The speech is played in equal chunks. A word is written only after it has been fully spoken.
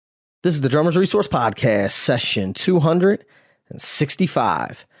This is the Drummers Resource Podcast, session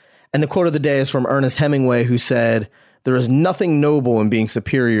 265. And the quote of the day is from Ernest Hemingway, who said, "There is nothing noble in being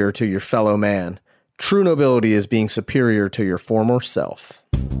superior to your fellow man. True nobility is being superior to your former self."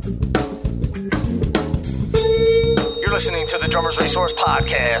 You're listening to the Drummers Resource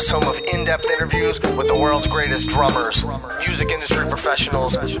Podcast, home of in-depth interviews with the world's greatest drummers, music industry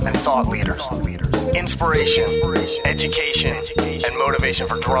professionals, and thought leaders. Inspiration, education, and motivation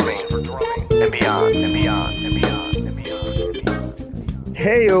for drumming and beyond, and beyond, and beyond, and beyond.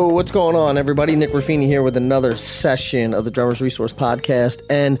 Hey, what's going on, everybody? Nick Ruffini here with another session of the Drummers Resource Podcast,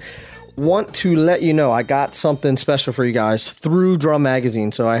 and want to let you know I got something special for you guys through Drum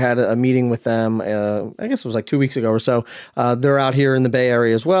Magazine. So I had a meeting with them, I guess it was like 2 weeks ago or so. They're out here in the Bay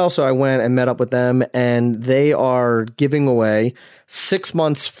Area as well. So I went and met up with them, and they are giving away 6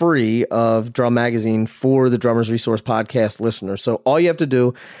 months free of Drum Magazine for the Drummers Resource Podcast listeners. So all you have to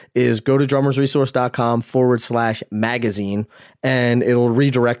do is go to drummersresource.com/magazine, and it'll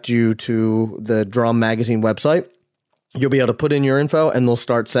redirect you to the Drum Magazine website. You'll be able to put in your info, and they'll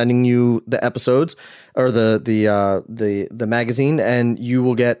start sending you the episodes or the magazine, and you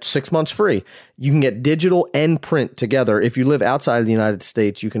will get 6 months free. You can get digital and print together. If you live outside of the United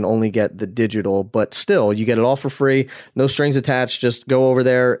States, you can only get the digital, but still, you get it all for free. No strings attached. Just go over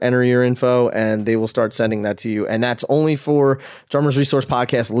there, enter your info, and they will start sending that to you. And that's only for Drummers Resource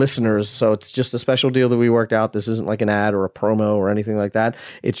Podcast listeners. So it's just a special deal that we worked out. This isn't like an ad or a promo or anything like that.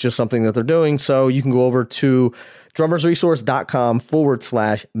 It's just something that they're doing. So you can go over to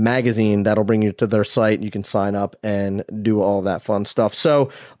drummersresource.com/magazine. That'll bring you to their site. You can sign up and do all that fun stuff. So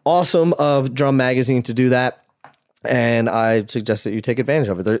awesome of Drum Magazine to do that. And I suggest that you take advantage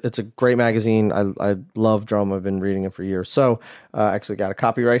of it. It's a great magazine. I love drum. I've been reading it for years. So I actually got a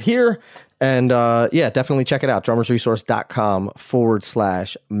copy right here. And definitely check it out.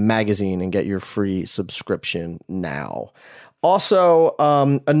 drummersresource.com/magazine and get your free subscription now. Also,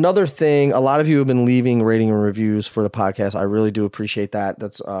 another thing, a lot of you have been leaving rating and reviews for the podcast. I really do appreciate that.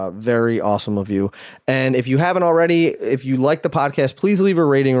 That's very awesome of you. And if you haven't already, if you like the podcast, please leave a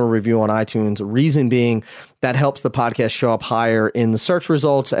rating or review on iTunes. Reason being, that helps the podcast show up higher in the search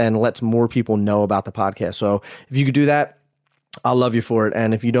results and lets more people know about the podcast. So if you could do that, I'll love you for it.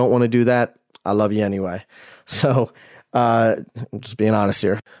 And if you don't want to do that, I love you anyway. So just being honest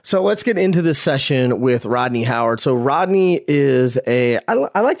here. So let's get into this session with Rodney Howard. So Rodney is I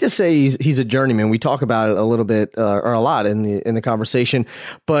like to say he's a journeyman. We talk about it a little bit or a lot in the conversation,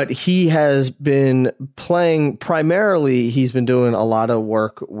 but he has been playing primarily. He's been doing a lot of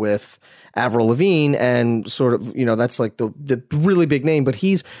work with Avril Lavigne and sort of, that's like the really big name, but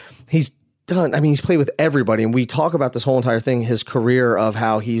he's done. I mean, he's played with everybody, and we talk about this whole entire thing, his career of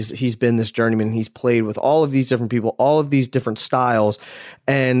how he's been this journeyman. He's played with all of these different people, all of these different styles,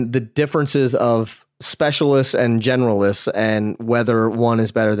 and the differences of specialists and generalists, and whether one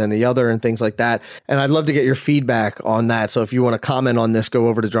is better than the other, and things like that. And I'd love to get your feedback on that. So if you want to comment on this, go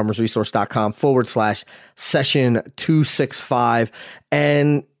over to drummersresource.com/session 265.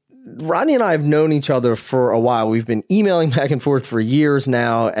 And Rodney and I have known each other for a while. We've been emailing back and forth for years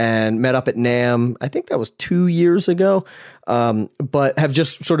now and met up at NAMM. I think that was 2 years ago, but have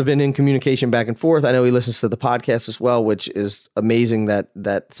just sort of been in communication back and forth. I know he listens to the podcast as well, which is amazing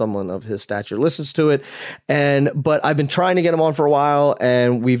that someone of his stature listens to it. But I've been trying to get him on for a while,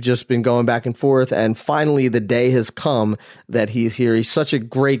 and we've just been going back and forth. And finally, the day has come that he's here. He's such a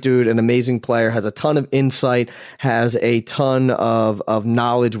great dude, an amazing player, has a ton of insight, has a ton of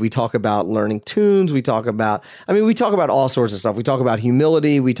knowledge. We talk about learning tunes. We talk about all sorts of stuff. We talk about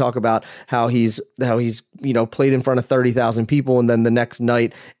humility. We talk about how he's played in front of 30,000 people, and then the next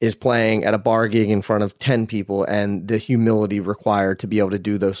night is playing at a bar gig in front of 10 people, and the humility required to be able to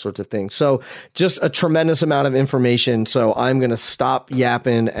do those sorts of things. So just a tremendous amount of information. So I'm going to stop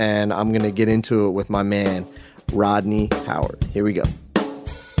yapping, and I'm going to get into it with my man, Rodney Howard. Here we go.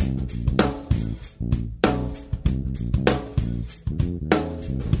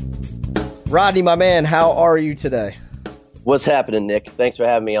 Rodney, my man, how are you today? What's happening, Nick? Thanks for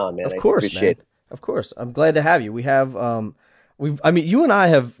having me on, man. Of course, appreciate it. Of course. I'm glad to have you. We have, you and I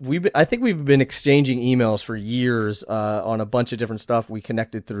have, I think we've been exchanging emails for years on a bunch of different stuff. We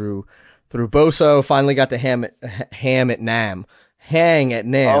connected through Boso, finally got to hang at NAMM.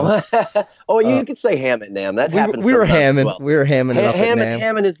 You could say ham at NAMM. That happens. We were hamming. Well. We were hamming it up at NAMM.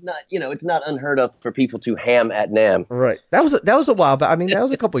 Hamming is not, it's not unheard of for people to ham at NAMM. Right. That was a while, but I mean, that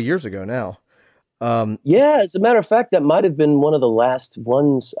was a couple of years ago now. Yeah, as a matter of fact, that might have been one of the last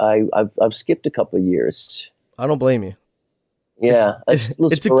ones. I've skipped a couple of years. I don't blame you. Yeah, it's a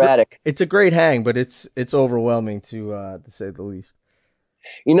little sporadic. It's a great hang, but it's overwhelming to say the least.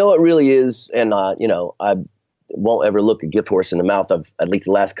 You know, it really is. And, I won't ever look a gift horse in the mouth. Of at least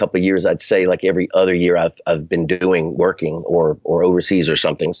the last couple of years, I'd say like every other year I've been working or overseas or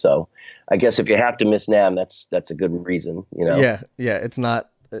something. So I guess if you have to miss NAMM, that's a good reason, you know? Yeah. Yeah. It's not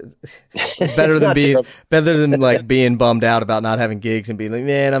better than like being bummed out about not having gigs and being like,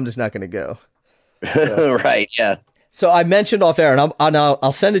 man, I'm just not going to go. So. Right. Yeah. So I mentioned off air, and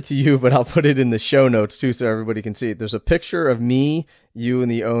I'll send it to you, but I'll put it in the show notes too, so everybody can see it. There's a picture of me, you,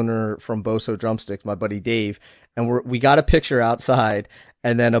 and the owner from Boso Drumsticks, my buddy Dave, and we got a picture outside,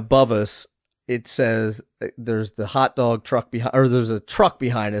 and then above us it says there's the hot dog truck behind, or there's a truck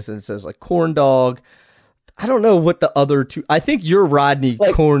behind us, and it says like corn dog. I don't know what the other two. I think you're Rodney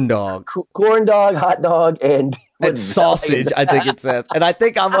like, corn dog, hot dog, and sausage. I think it says, and I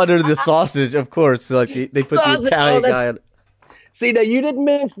think I'm under the sausage, of course. Like they put the Italian guy on. See, now you didn't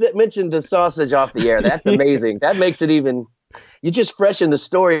mention the sausage off the air. That's amazing. That makes it even. You just freshen the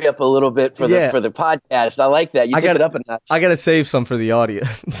story up a little bit for the podcast. I like that. You took it up a notch. I got to save some for the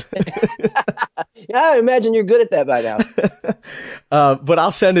audience. Yeah, I imagine you're good at that by now. But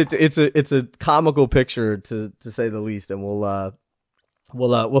I'll send it. It's a comical picture to say the least, and we'll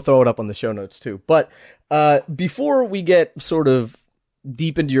throw it up on the show notes too. But before we get sort of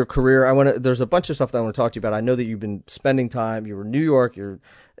deep into your career, there's a bunch of stuff that I want to talk to you about. I know that you've been spending time. You were in New York. You're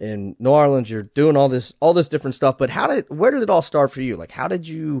in New Orleans. You're doing all this different stuff. But where did it all start for you? Like, how did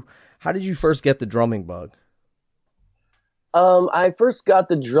you first get the drumming bug? I first got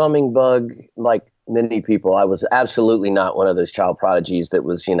the drumming bug like many people. I was absolutely not one of those child prodigies that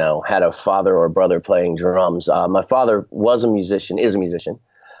was, had a father or brother playing drums. My father is a musician,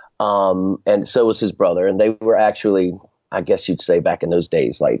 and so was his brother. And they were actually, I guess you'd say back in those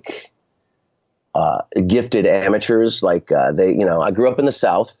days, like gifted amateurs. Like I grew up in the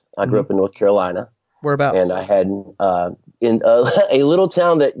South. I grew up in North Carolina. Whereabouts? And I had in a little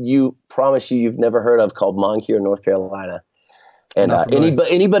town that you've never heard of called Moncure, North Carolina. And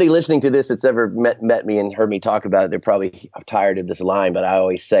anybody listening to this that's ever met me and heard me talk about it, they're probably tired of this line, but I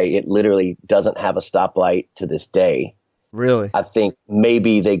always say it literally doesn't have a stoplight to this day. Really? I think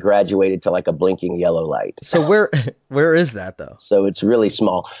maybe they graduated to like a blinking yellow light. So where is that though? So it's really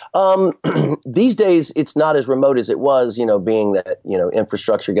small. These days it's not as remote as it was, being that,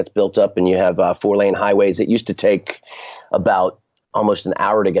 infrastructure gets built up and you have 4-lane highways. It used to take about almost an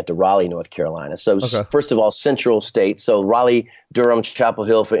hour to get to Raleigh, North Carolina. So First of all, central state. So Raleigh, Durham, Chapel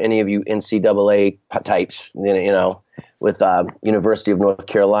Hill, for any of you NCAA types, with University of North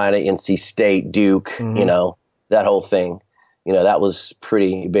Carolina, NC State, Duke, that whole thing. That was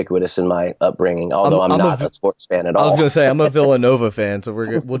pretty ubiquitous in my upbringing, although I'm not a sports fan at all. I was going to say, I'm a Villanova fan, so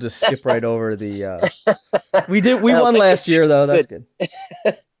we'll just skip right over the we won last year, though. That's good.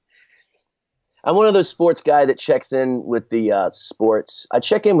 I'm one of those sports guy that checks in with the sports. I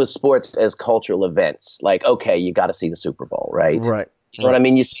check in with sports as cultural events. Like, okay, you got to see the Super Bowl, right? Right. You know what I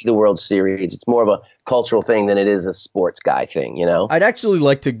mean? You see the World Series. It's more of a cultural thing than it is a sports guy thing, I'd actually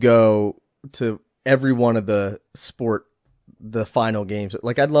like to go to every one of the final games.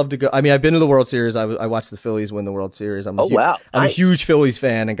 Like, I'd love to go. I mean, I've been to the World Series. I watched the Phillies win the World Series. I'm a huge Phillies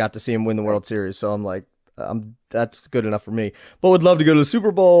fan and got to see him win the World Series. So I'm like, that's good enough for me. But would love to go to the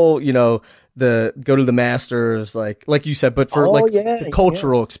Super Bowl, go to the Masters, like you said, but for the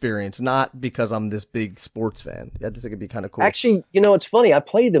cultural experience, not because I'm this big sports fan. I just think it'd be kind of cool. Actually, it's funny. I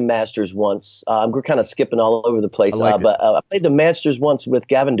played the Masters once. We're kind of skipping all over the place, but I played the Masters once with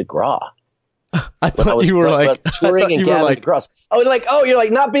Gavin DeGraw. I thought you were like touring and Gavin DeGraw. I was like, you're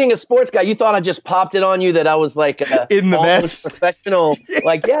like not being a sports guy. You thought I just popped it on you that I was like in the best professional.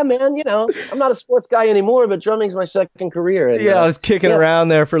 Like, yeah, man. I'm not a sports guy anymore, but drumming's my second career. And, I was kicking around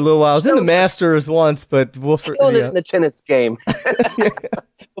there for a little while. I was in the Masters once, but in the tennis game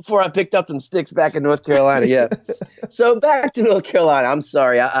before I picked up some sticks back in North Carolina. Yeah. So back to North Carolina. I'm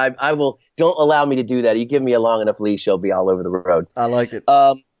sorry. I will. Don't allow me to do that. You give me a long enough leash, I'll be all over the road. I like it.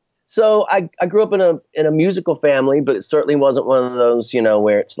 So I grew up in a musical family, but it certainly wasn't one of those,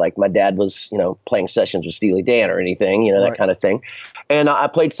 where it's like my dad was, playing sessions with Steely Dan or anything, that kind of thing. And I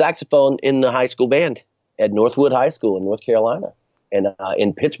played saxophone in the high school band at Northwood High School in North Carolina and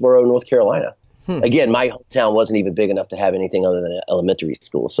in Pittsboro, North Carolina. Again, my hometown wasn't even big enough to have anything other than an elementary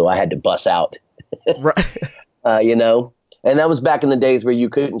school, so I had to bus out, right. And that was back in the days where you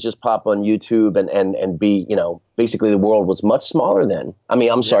couldn't just pop on YouTube and be, basically the world was much smaller then. I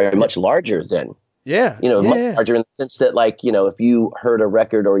mean, I'm sorry, much larger then. Yeah. Much larger in the sense that, like, if you heard a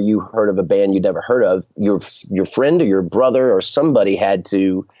record or you heard of a band you'd never heard of, your friend or your brother or somebody had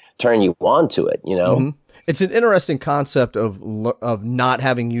to turn you on to it, Mm-hmm. It's an interesting concept of not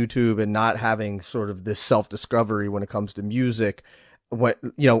having YouTube and not having sort of this self-discovery when it comes to music.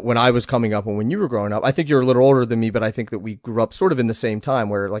 when I was coming up and when you were growing up. I think you're a little older than me, but I think that we grew up sort of in the same time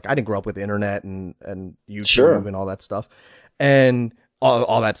where like I didn't grow up with the internet and YouTube Sure. and all that stuff. And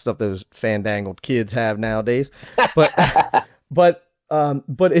all that stuff those fandangled kids have nowadays. But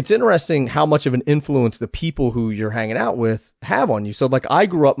but it's interesting how much of an influence the people who you're hanging out with have on you. So like I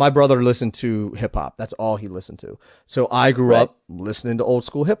grew up, my brother listened to hip hop. That's all he listened to. So I grew up listening to old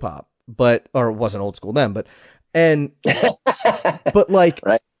school hip hop, or it wasn't old school then, but like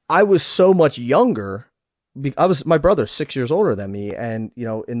I was so much younger. My brother's 6 years older than me. And,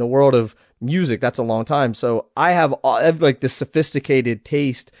 in the world of music, that's a long time. So I have like this sophisticated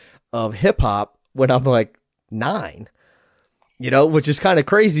taste of hip hop when I'm like 9, which is kind of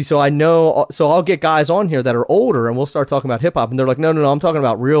crazy. So I'll get guys on here that are older and we'll start talking about hip hop and they're like, no, I'm talking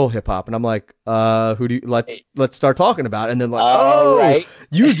about real hip hop. And I'm like, let's start talking about it. And then like,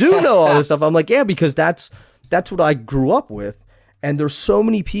 you do know all this stuff. I'm like, yeah, because that's what I grew up with. And there's so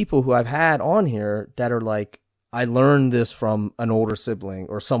many people who I've had on here that are like, I learned this from an older sibling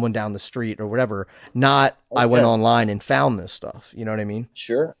or someone down the street or whatever. Not I went online and found this stuff. You know what I mean?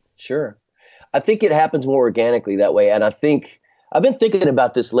 Sure. I think it happens more organically that way. And I think I've been thinking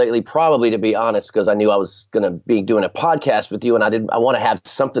about this lately, probably to be honest, because I knew I was going to be doing a podcast with you and I want to have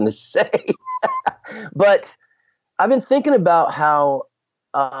something to say. But I've been thinking about how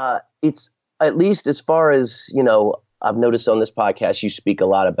it's, at least as far as, I've noticed on this podcast, you speak a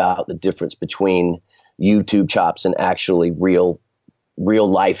lot about the difference between YouTube chops and actually real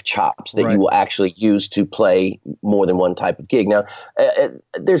life chops that you will actually use to play more than one type of gig. Now,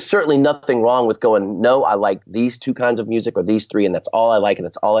 there's certainly nothing wrong with going, no, I like these two kinds of music or these three, and that's all I like, and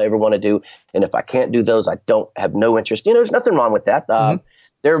that's all I ever want to do. And if I can't do those, I don't have no interest. There's nothing wrong with that.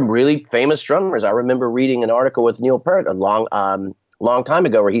 They're really famous drummers. I remember reading an article with Neil Peart a long time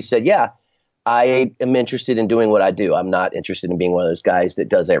ago where he said, yeah, I am interested in doing what I do. I'm not interested in being one of those guys that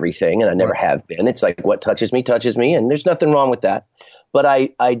does everything, and I never have been. It's like what touches me, and there's nothing wrong with that. But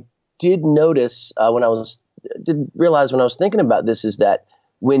I did notice did realize when I was thinking about this is that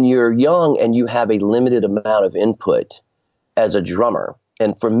when you're young and you have a limited amount of input as a drummer,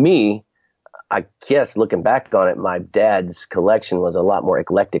 and for me, I guess looking back on it, my dad's collection was a lot more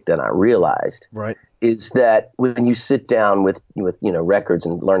eclectic than I realized. Right. Is that when you sit down with records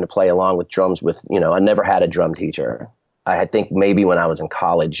and learn to play along with drums with, I never had a drum teacher. I think maybe when I was in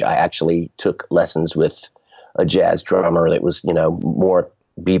college, I actually took lessons with a jazz drummer that was, more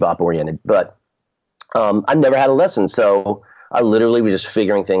bebop oriented, but I never had a lesson. So I literally was just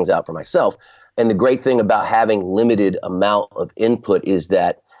figuring things out for myself. And the great thing about having limited amount of input is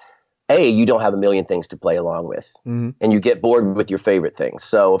that you don't have a million things to play along with, and you get bored with your favorite things.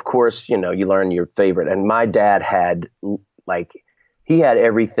 So of course, you learn your favorite. And my dad had he had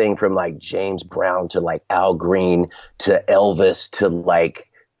everything from like James Brown to like Al Green to Elvis to like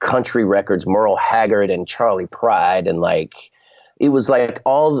country records, Merle Haggard and Charlie Pride. And like, it was like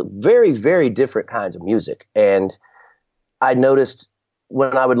all very, very different kinds of music. And I noticed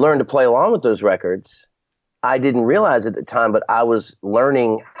when I would learn to play along with those records, I didn't realize at the time, but I was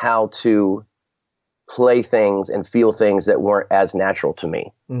learning how to play things and feel things that weren't as natural to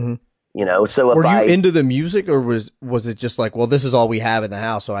me. Mm-hmm. So were you into the music, or was it just like, well, this is all we have in the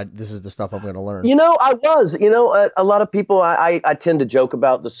house, so this is the stuff I'm going to learn? I was. A lot of people. I tend to joke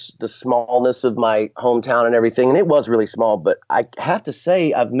about the smallness of my hometown and everything, and it was really small. But I have to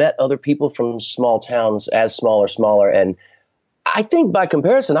say, I've met other people from small towns as small or smaller, and I think by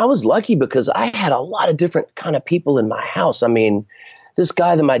comparison, I was lucky because I had a lot of different kind of people in my house. I mean, this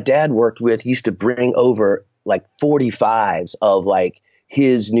guy that my dad worked with used to bring over like 45s of like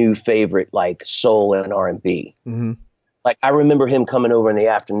his new favorite, like soul and R&B. Mm-hmm. Like I remember him coming over in the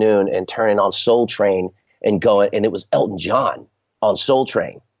afternoon and turning on Soul Train and going, and it was Elton John on Soul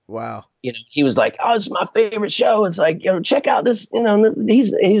Train. Wow. He was like, oh, it's my favorite show. It's like, check out this, he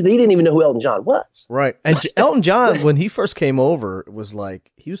didn't even know who Elton John was. Right. And Elton John, when he first came over, was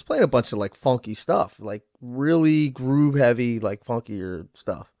like, he was playing a bunch of like funky stuff, like really groove heavy, like funkier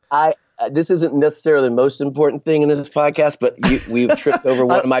stuff. This isn't necessarily the most important thing in this podcast, but we've tripped over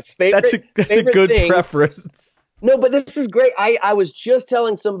one of my favorite That's a good things. Preference. No, but this is great. I was just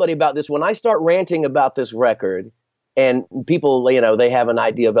telling somebody about this. When I start ranting about this record, and people, they have an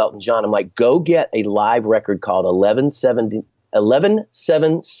idea of Elton John. I'm like, go get a live record called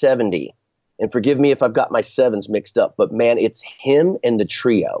 11770. And forgive me if I've got my sevens mixed up, but man, it's him and the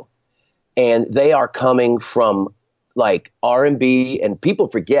trio. And they are coming from like R&B, and people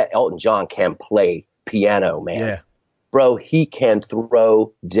forget Elton John can play piano, man. Yeah. Bro, he can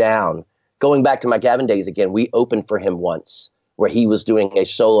throw down. Going back to my Gavin days again, we opened for him once where he was doing a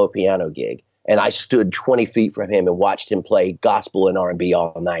solo piano gig. and I stood 20 feet from him and watched him play gospel and R&B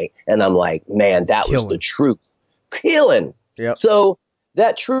all night. And I'm like, man, that was the truth. Killing. Yep. So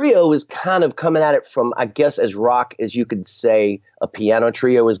that trio is kind of coming at it from, I guess, as rock as you could say a piano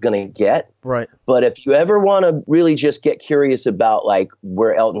trio is going to get. Right. But if you ever want to really just get curious about like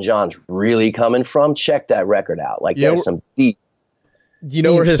where Elton John's really coming from, check that record out. Like there's some deep. Do you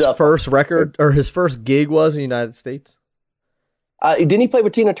know where his first record or his first gig was in the United States? Didn't he play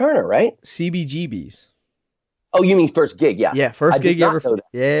with Tina Turner, right? CBGB's. Oh, you mean first gig? Yeah. Yeah, first gig ever.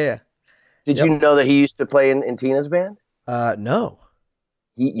 Yeah. Did you know that he used to play in Tina's band? No.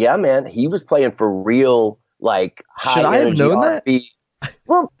 Yeah, man. He was playing for real, like, high Should I have known R&B. That?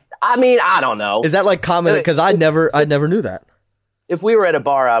 Well, I mean, I don't know. Is that like common? Because I never knew that. If we were at a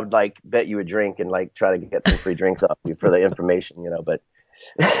bar, I would like bet you a drink and like try to get some free drinks off you for the information, But,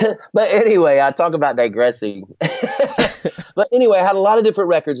 but anyway, I talk about digressing. But anyway, I had a lot of different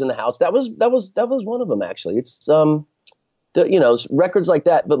records in the house. That was one of them actually. It's records like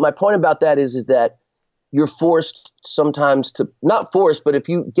that. But my point about that is that you're forced sometimes to, not forced, but if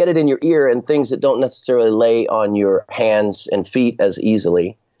you get it in your ear and things that don't necessarily lay on your hands and feet as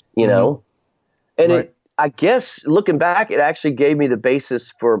easily, and right. I guess looking back, it actually gave me the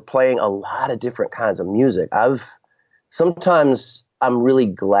basis for playing a lot of different kinds of music. Sometimes I'm really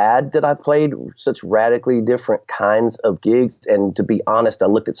glad that I played such radically different kinds of gigs. And to be honest, I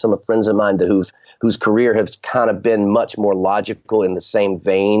look at some of friends of mine whose career has kind of been much more logical in the same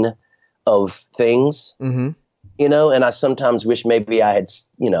vein of things, and I sometimes wish maybe I had,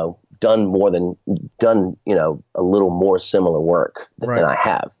 done a little more similar work than I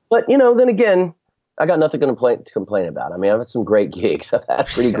have. But, then again, I got nothing to complain about. I mean, I've had some great gigs. I've had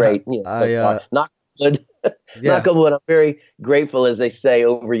pretty great, not good. Yeah. Not good, but I'm very grateful, as they say,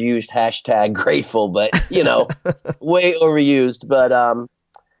 overused, #grateful, but, way overused. But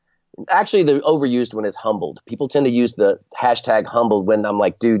actually, the overused one is humbled. People tend to use the #humbled when I'm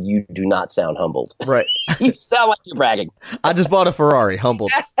like, dude, you do not sound humbled. Right. You sound like you're bragging. I just bought a Ferrari,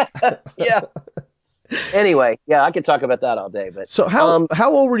 humbled. Yeah. Anyway, yeah, I could talk about that all day. But so how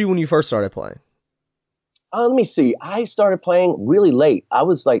old were you when you first started playing? Let me see. I started playing really late. I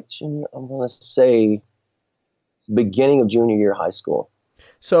was like, I'm going to say beginning of junior year of high school.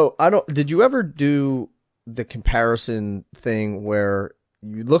 So did you ever do the comparison thing where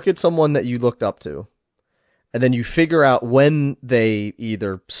you look at someone that you looked up to and then you figure out when they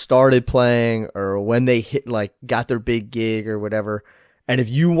either started playing or when they got their big gig or whatever. And if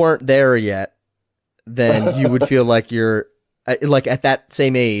you weren't there yet, then you would feel like you're like at that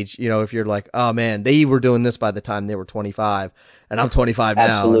same age, if you're like, oh man, they were doing this by the time they were 25 and I'm 25 now.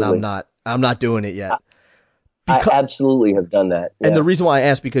 Absolutely. And I'm not doing it yet. I absolutely have done that. Yeah. And the reason why I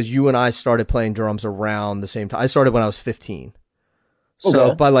asked, because you and I started playing drums around the same time. I started when I was 15.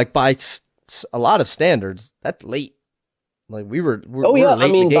 So by a lot of standards, that's late. Like we're late I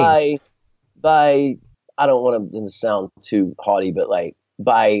mean, in the game. by I don't want to sound too haughty, but like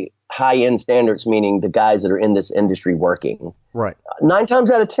by high end standards, meaning the guys that are in this industry working. Right. 9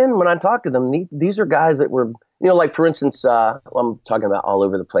 times out of 10, when I talk to them, these are guys that were, like for instance, I'm talking about all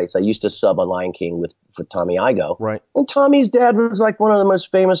over the place. I used to sub on Lion King for Tommy Igoe. Right. And Tommy's dad was like one of the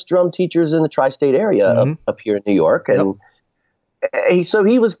most famous drum teachers in the tri-state area up here in New York. And so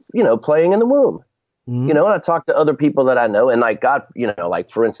he was, playing in the womb. And I talked to other people that I know, and like God, like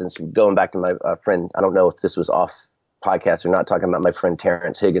for instance, going back to my friend, I don't know if this was off podcast or not, talking about my friend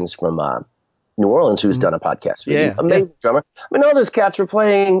Terrence Higgins from New Orleans, who's done a podcast with you. Amazing drummer. I mean, all those cats were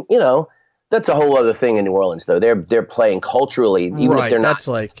playing, that's a whole other thing in New Orleans, though. They're playing culturally, even if they're not.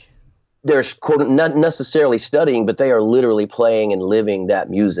 They're not necessarily studying, but they are literally playing and living that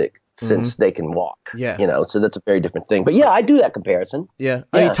music since they can walk. Yeah. So that's a very different thing. But yeah, I do that comparison. Yeah.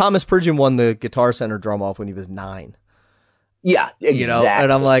 I mean, Thomas Pridgeon won the Guitar Center drum off when he was 9. Yeah, exactly.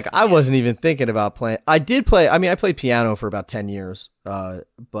 And I'm like, I wasn't even thinking about playing. I played piano for about 10 years.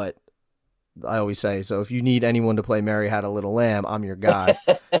 But I always say, so if you need anyone to play Mary Had a Little Lamb, I'm your guy,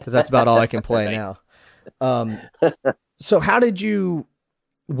 because that's about all I can play now. So how did you,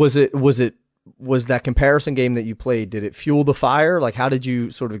 was that comparison game that you played, did it fuel the fire? Like, how did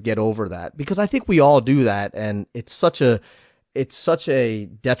you sort of get over that? Because I think we all do that, and it's such a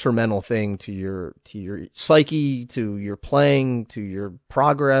detrimental thing to your psyche, to your playing, to your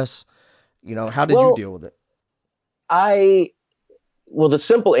progress. How did you deal with it? Well, the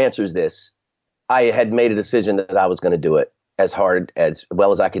simple answer is this. I had made a decision that I was going to do it as hard, as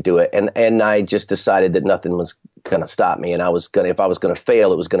well as I could do it. And I just decided that nothing was going to stop me. And if I was going to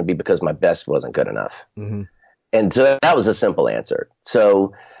fail, it was going to be because my best wasn't good enough. Mm-hmm. And so that was a simple answer.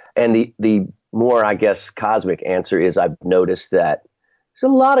 So, and the more, I guess, cosmic answer is I've noticed that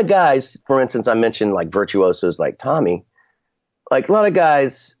there's a lot of guys, for instance, I mentioned like virtuosos like Tommy, like a lot of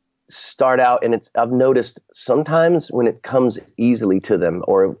guys start out and I've noticed sometimes when it comes easily to them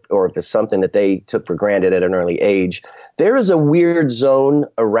or if it's something that they took for granted at an early age, there is a weird zone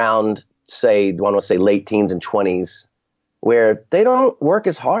around, say, I want to say late teens and 20s where they don't work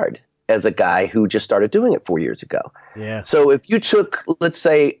as hard as a guy who just started doing it 4 years ago. Yeah. So if you took, let's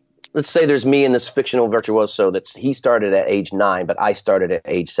say there's me and this fictional virtuoso he started at age 9, but I started at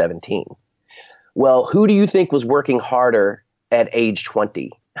age 17. Well, who do you think was working harder at age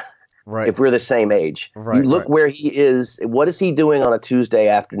 20? Right. If we're the same age, right, you look where he is. What is he doing on a Tuesday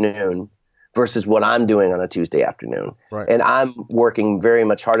afternoon versus what I'm doing on a Tuesday afternoon? Right. And I'm working very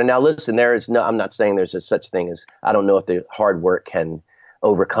much harder. Now, listen, I'm not saying there's a such thing as, I don't know if the hard work can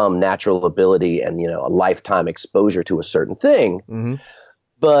overcome natural ability and, a lifetime exposure to a certain thing. Mm-hmm.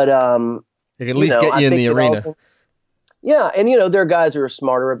 But, it can at least get you in the arena. Yeah. And, there are guys who are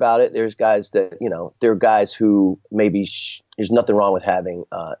smarter about it. There's guys that, there are guys who maybe there's nothing wrong with having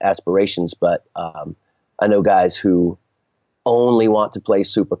aspirations, but I know guys who only want to play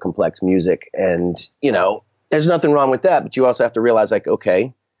super complex music. And, there's nothing wrong with that. But you also have to realize, like,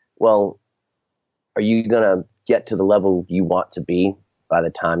 okay, well, are you going to get to the level you want to be by the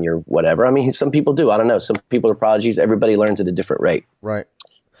time you're whatever? I mean, some people do. I don't know. Some people are prodigies. Everybody learns at a different rate. Right.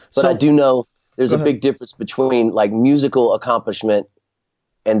 But I do know there's a big difference between like musical accomplishment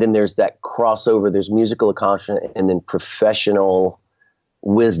and then there's that crossover. There's musical accomplishment and then professional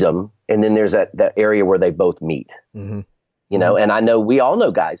wisdom. And then there's that area where they both meet, mm-hmm. And I know we all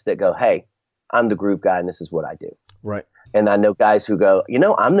know guys that go, hey, I'm the groove guy and this is what I do. Right. And I know guys who go,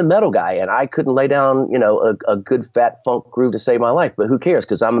 I'm the metal guy and I couldn't lay down, a good fat funk groove to save my life. But who cares?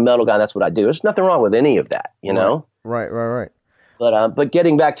 Because I'm a metal guy and that's what I do. There's nothing wrong with any of that, know? Right. But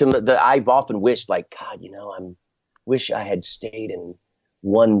getting back to I've often wished, like, God, I wish I had stayed in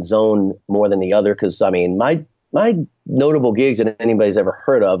one zone more than the other. Because I mean, my notable gigs that anybody's ever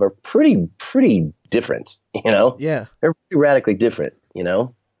heard of are pretty different. Yeah, they're pretty radically different.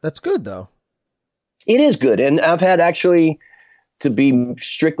 That's good though. It is good, and I've had actually to be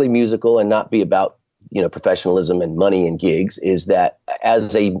strictly musical and not be about professionalism and money and gigs. Is that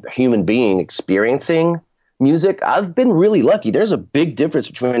as a human being experiencing music, I've been really lucky. There's a big difference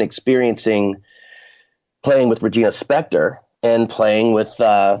between experiencing playing with Regina Spektor and playing with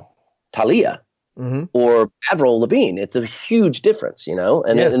Thalia mm-hmm. or Avril Lavigne. It's a huge difference,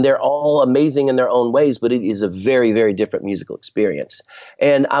 and they're all amazing in their own ways, but it is a very, very different musical experience.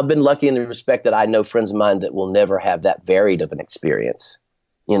 And I've been lucky in the respect that I know friends of mine that will never have that varied of an experience,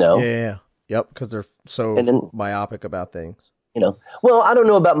 Yeah. Yep. Because they're so myopic about things. Well, I don't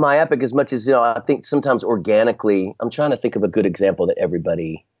know about myopic as much as, I think sometimes organically, I'm trying to think of a good example that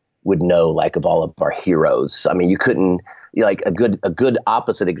everybody would know, like of all of our heroes. I mean, you couldn't, like a good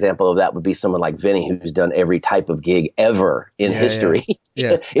opposite example of that would be someone like Vinny, who's done every type of gig ever in history.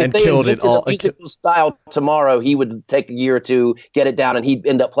 Yeah. If and they killed it all. The musical style tomorrow, he would take a year or two, get it down, and he'd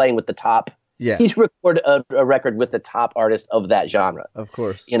end up playing with the top. Yeah. He'd record a record with the top artist of that genre. Of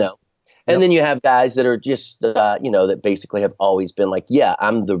course. And then you have guys that are just, that basically have always been like, yeah,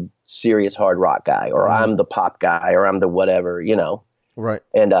 I'm the serious hard rock guy, or I'm the pop guy, or I'm the whatever, Right.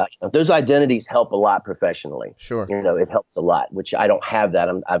 And those identities help a lot professionally. Sure. It helps a lot, which I don't have that.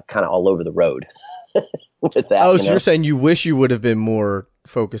 I'm kind of all over the road with that. Oh, so you're saying you wish you would have been more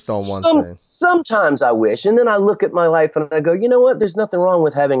focused on one thing. Sometimes I wish. And then I look at my life and I go, you know what? There's nothing wrong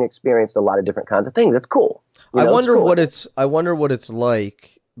with having experienced a lot of different kinds of things. That's cool. I wonder what it's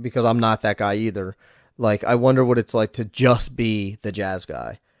like, because I'm not that guy either. Like, I wonder what it's like to just be the jazz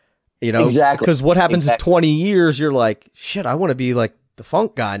guy, Exactly. Because what happens in 20 years, you're like, shit, I want to be like the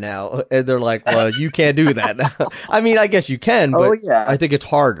funk guy now. And they're like, well, you can't do that. I mean, I guess you can, but I think it's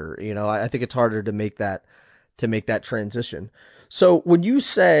harder, I think it's harder to make that transition. So when you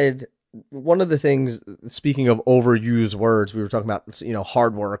said, one of the things, speaking of overused words, we were talking about,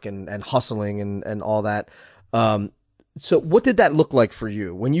 hard work and hustling and all that. So what did that look like for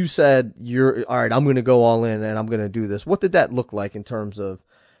you when you said all right, I'm going to go all in and I'm going to do this? What did that look like in terms of,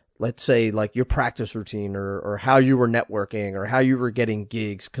 let's say, like your practice routine or how you were networking or how you were getting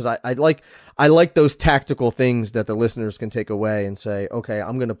gigs? Because I like those tactical things that the listeners can take away and say, okay,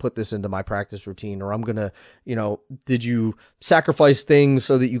 I'm going to put this into my practice routine, or I'm going to, did you sacrifice things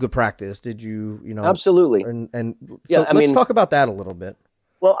so that you could practice? Did you, Absolutely. And so let's talk about that a little bit.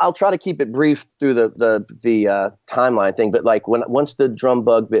 Well, I'll try to keep it brief through the timeline thing. But like once the drum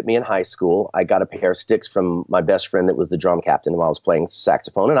bug bit me in high school, I got a pair of sticks from my best friend that was the drum captain while I was playing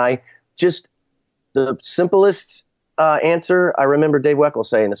saxophone. And the simplest answer, I remember Dave Weckl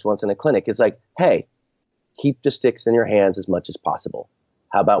saying this once in a clinic. It's like, hey, keep the sticks in your hands as much as possible.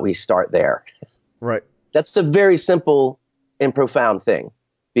 How about we start there? Right. That's a very simple and profound thing,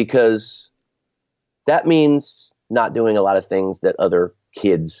 because that means not doing a lot of things that other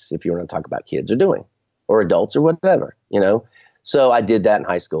kids, if you want to talk about kids, are doing, or adults or whatever, So I did that in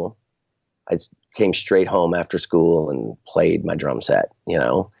high school. I came straight home after school and played my drum set.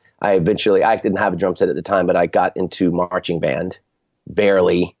 I didn't have a drum set at the time, but I got into marching band,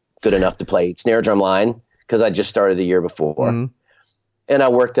 barely good enough to play snare drum line because I just started the year before. Mm-hmm. And I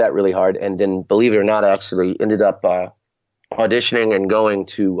worked that really hard. And then, believe it or not, I actually ended up auditioning and going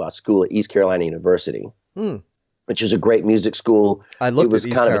to school at East Carolina University, which is a great music school. I looked at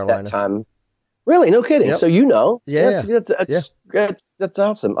East Carolina at that time. Really? No kidding. Yep. So Yeah. That's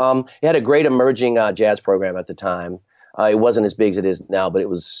awesome. It had a great emerging jazz program at the time. It wasn't as big as it is now, but it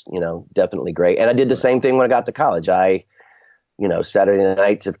was, definitely great. And I did the same thing when I got to college. Saturday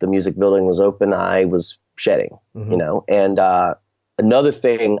nights, if the music building was open, I was shedding, And another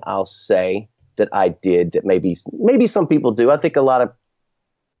thing I'll say that I did that maybe some people do, I think a lot of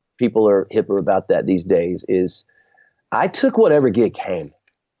people are hipper about that these days, is I took whatever gig came.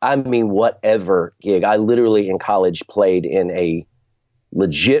 I mean, whatever gig. I literally in college played in a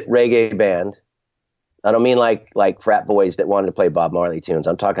legit reggae band. I don't mean like frat boys that wanted to play Bob Marley tunes.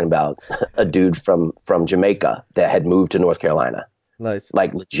 I'm talking about a dude from Jamaica that had moved to North Carolina. Nice.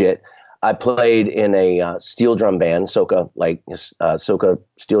 Like legit. I played in a steel drum band, soca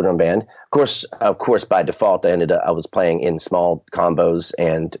steel drum band. Of course, by default, I was playing in small combos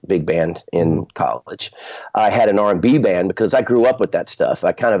and big band in college. I had an R&B band because I grew up with that stuff.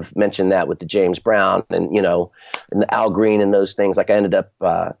 I kind of mentioned that with the James Brown and and the Al Green and those things. Like I ended up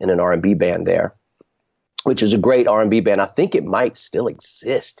in an R&B band there, which is a great R&B band. I think it might still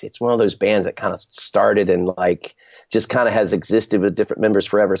exist. It's one of those bands that kind of started and just kind of has existed with different members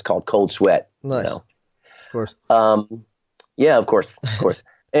forever. It's called Cold Sweat. Nice. Of course. Yeah, of course.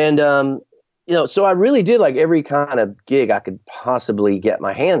 And, so I really did every kind of gig I could possibly get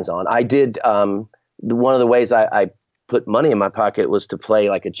my hands on. I did, one of the ways I put money in my pocket was to play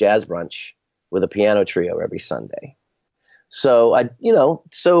a jazz brunch with a piano trio every Sunday. So I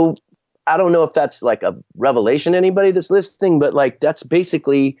don't know if that's a revelation to anybody that's listening, but that's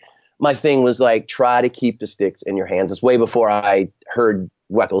basically my thing was try to keep the sticks in your hands. It's way before I heard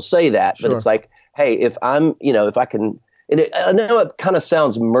Weckl say that, but it's hey, if I'm, if I can, and I know it kind of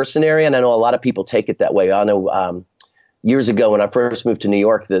sounds mercenary, and I know a lot of people take it that way. I know years ago when I first moved to New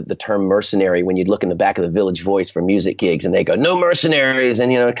York, the term mercenary, when you'd look in the back of the Village Voice for music gigs and they go, no mercenaries.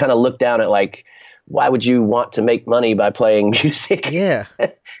 And, kind of look down at why would you want to make money by playing music? Yeah.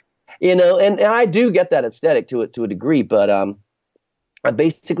 And I do get that aesthetic to a degree, but I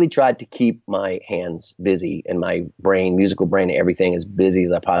basically tried to keep my hands busy and my musical brain, everything as busy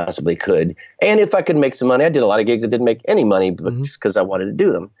as I possibly could. And if I could make some money, I did a lot of gigs that didn't make any money because I wanted to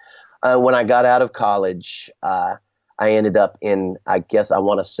do them. When I got out of college, I ended up in, I guess I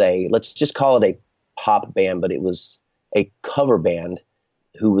want to say, let's just call it a pop band, but it was a cover band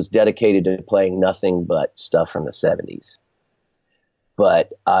who was dedicated to playing nothing but stuff from the 70s.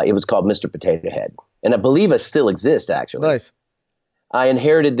 But it was called Mr. Potato Head. And I believe it still exists, actually. Nice. I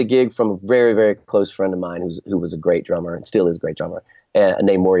inherited the gig from a very, very close friend of mine who was a great drummer and still is a great drummer,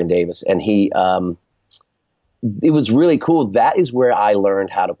 named Morgan Davis. And he, it was really cool. That is where I learned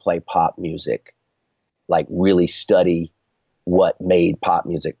how to play pop music, really study what made pop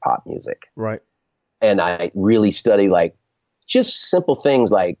music. Right. And I really study just simple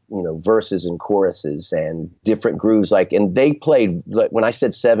things verses and choruses and different grooves. And they played, when I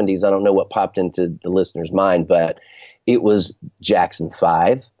said 70s, I don't know what popped into the listener's mind, but it was Jackson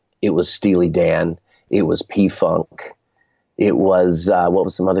 5. It was Steely Dan. It was P-Funk. It was, what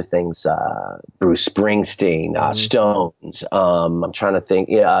was some other things? Bruce Springsteen, Stones. I'm trying to think.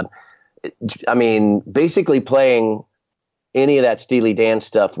 Yeah. I mean, basically playing any of that Steely Dan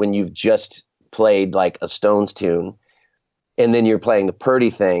stuff when you've just played a Stones tune and then you're playing the Purdy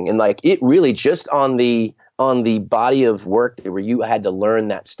thing. And it really just on the body of work where you had to learn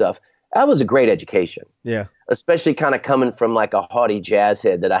that stuff. That was a great education. Yeah. Especially kind of coming from a haughty jazz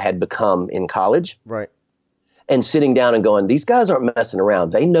head that I had become in college. Right. And sitting down and going, these guys aren't messing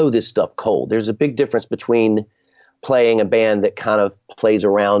around. They know this stuff cold. There's a big difference between playing a band that kind of plays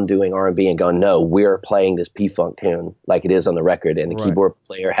around doing R&B and going, no, we're playing this P-Funk tune like it is on the record. And the keyboard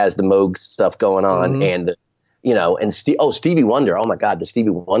player has the Moog stuff going on. And, and Stevie Wonder. Oh, my God. The Stevie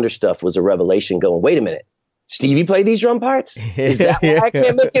Wonder stuff was a revelation going, wait a minute. Stevie played these drum parts? Is that why I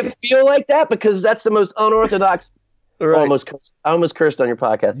can't make it feel like that? Because that's the most unorthodox Right. I almost cursed on your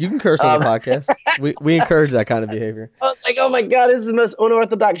podcast. You can curse on the podcast. We encourage that kind of behavior. I was like, oh my God, this is the most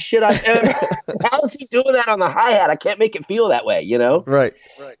unorthodox shit I've ever. How is he doing that on the hi-hat? I can't make it feel that way, you know? Right.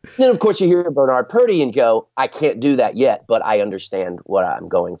 Then, of course, you hear Bernard Purdy and go, I can't do that yet, but I understand what I'm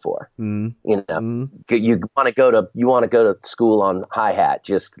going for. Mm. You know, you want to go to school on hi-hat,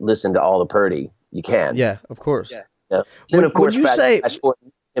 just listen to all the Purdy. You can. Yeah, of course. Yeah. Then, of course, you say flash forward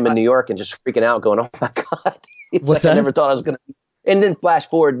him in New York and just freaking out, going, "Oh my God!" It's What's like that? I never thought I was going to. And then flash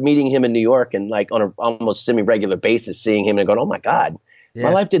forward, meeting him in New York, and like on a almost semi-regular basis, seeing him and going, "Oh my God,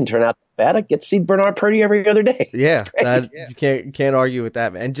 my life didn't turn out that bad. I get to see Bernard Purdy every other day." Yeah, you can't argue with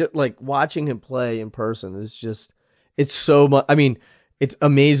that, man. And just like watching him play in person is just, it's so much. I mean, it's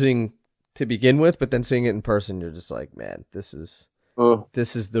amazing to begin with, but then seeing it in person, you're just like, man, this is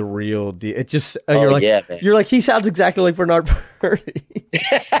the real deal. It just you're like, he sounds exactly like Bernard Purdy.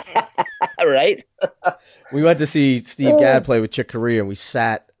 Right? We went to see Steve Gadd play with Chick Corea, and we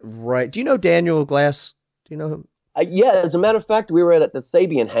sat right. Do you know Daniel Glass? Do you know him? Yeah, as a matter of fact, we were at the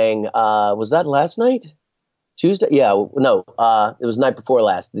Sabian hang. Was that last night? Tuesday? Yeah, no, it was the night before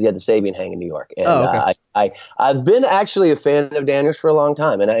last. They had the Sabian hang in New York. And okay. I've been actually a fan of Daniel's for a long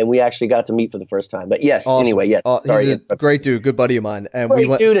time, and we actually got to meet for the first time. But yes, awesome. Anyway, yes. He's a great dude, good buddy of mine. And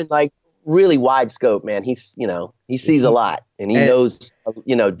great dude, and like really wide scope, man. He sees a lot, and he knows,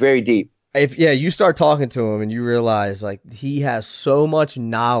 very deep. If you start talking to him and you realize like he has so much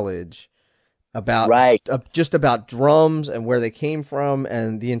knowledge about just about drums and where they came from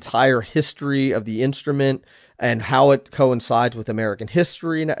and the entire history of the instrument and how it coincides with American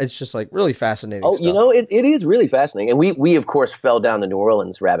history. And it's just like really fascinating stuff. It is really fascinating. And we of course fell down the New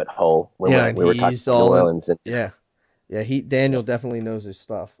Orleans rabbit hole when we were talking about New Orleans. Daniel definitely knows his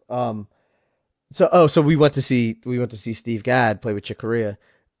stuff. So we went to see Steve Gadd play with Chick Corea,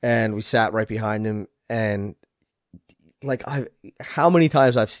 and we sat right behind him, and like how many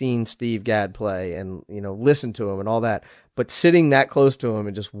times I've seen Steve Gadd play and listened to him and all that, but sitting that close to him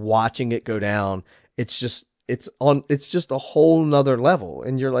and just watching it go down, it's just a whole nother level.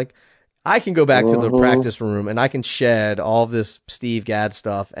 And you're like, I can go back to the practice room and I can shed all this Steve Gadd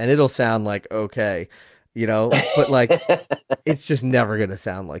stuff and it'll sound like okay, but like it's just never gonna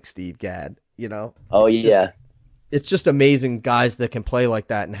sound like Steve Gadd, It's just amazing guys that can play like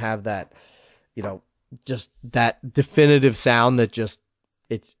that and have that, just that definitive sound that just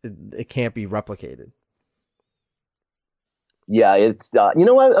it can't be replicated. Yeah, it's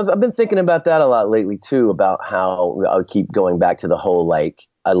I've been thinking about that a lot lately too, about how I keep going back to the whole like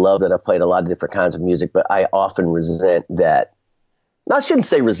I love that I've played a lot of different kinds of music, but I often resent that. I shouldn't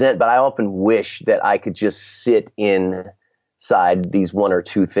say resent, but I often wish that I could just sit inside these one or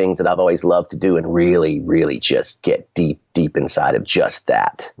two things that I've always loved to do and really, really just get deep, deep inside of just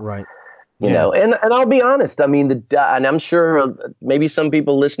that. Right. And I'll be honest. I mean, and I'm sure maybe some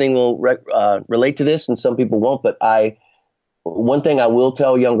people listening will relate to this and some people won't. But one thing I will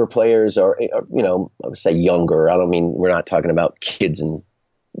tell younger players, or I would say younger. I don't mean we're not talking about kids in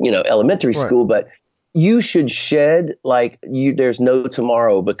elementary school, but you should shed like there's no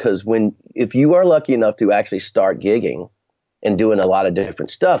tomorrow, because if you are lucky enough to actually start gigging and doing a lot of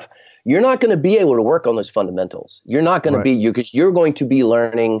different stuff, you're not going to be able to work on those fundamentals. You're not going to be because you're going to be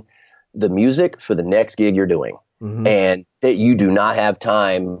learning the music for the next gig you're doing, and that you do not have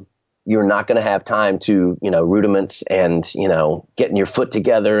time. You're not going to have time to, rudiments and, getting your foot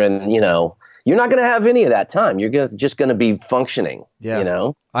together and, you're not going to have any of that time. You're just going to be functioning.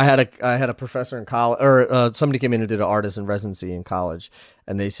 Yeah. I had a professor in college, or somebody came in and did an artist in residency in college,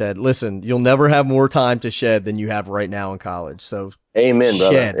 and they said, "Listen, you'll never have more time to shed than you have right now in college. So, amen,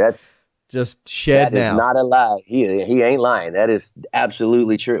 shed. Brother. Just shed now." That is not a lie. He ain't lying. That is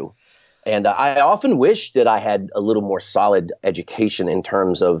absolutely true. And I often wish that I had a little more solid education in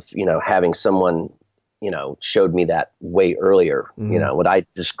terms of, having someone, showed me that way earlier. When I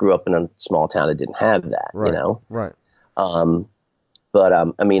just grew up in a small town that didn't have that, Right. But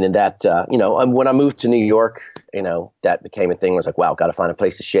I mean, in that, when I moved to New York, that became a thing. I was like, wow, got to find a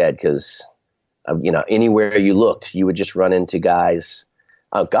place to shed, because, anywhere you looked, you would just run into guys.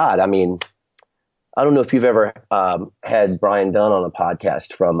 Oh, God. I mean, I don't know if you've ever had Brian Dunn on a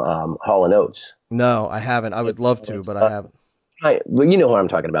podcast from Hall & Oates. No, I haven't. I would love to, but I haven't. Well, you know who I'm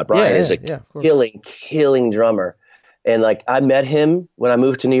talking about. Brian is a killing drummer. And like I met him when I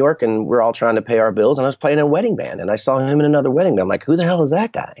moved to New York, and we're all trying to pay our bills, and I was playing in a wedding band, and I saw him in another wedding band. I'm like, who the hell is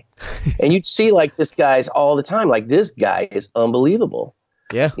that guy? And you'd see like this guy's all the time. Like, this guy is unbelievable.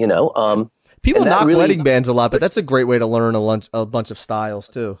 Yeah. People knock wedding bands a lot, but that's a great way to learn a bunch of styles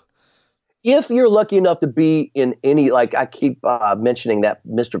too. If you're lucky enough to be in any, like I keep mentioning that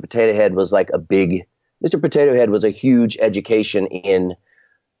Mr. Potato Head was like a big Mr. Potato Head was a huge education in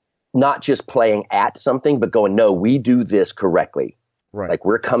not just playing at something, but going, no, we do this correctly. Right. Like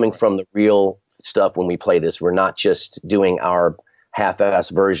we're coming from the real stuff when we play this. We're not just doing our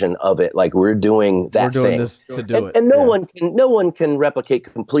half-ass version of it. Like we're doing that We're doing thing. this to do it. And no one can replicate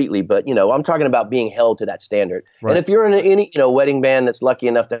completely, but I'm talking about being held to that standard. Right. And if you're in any wedding band that's lucky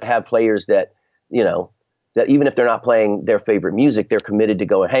enough to have players that, that even if they're not playing their favorite music, they're committed to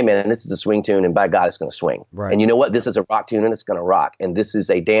going, hey man, this is a swing tune and by God, it's going to swing. Right. And you know what? This is a rock tune and it's going to rock. And this is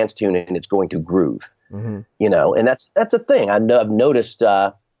a dance tune and it's going to groove. Mm-hmm. And that's a thing. I've noticed,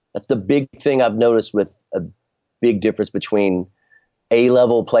 that's the big thing I've noticed with a big difference between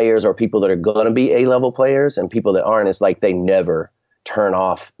A-level players or people that are going to be A-level players and people that aren't. It's like they never turn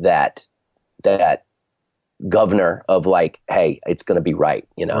off that governor of like, hey, it's going to be right.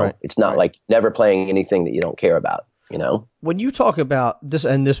 Right. It's not like never playing anything that you don't care about. When you talk about this,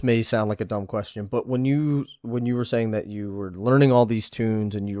 and this may sound like a dumb question, but when you were saying that you were learning all these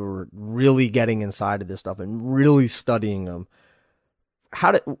tunes and you were really getting inside of this stuff and really studying them,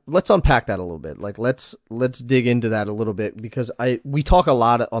 let's unpack that a little bit. Like let's dig into that a little bit, because we talk a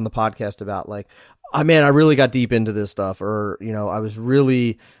lot on the podcast about like, I really got deep into this stuff, or I was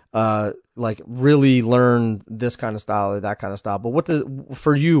really really learned this kind of style or that kind of style. But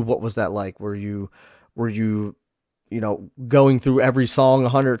for you, what was that like? Were you going through every song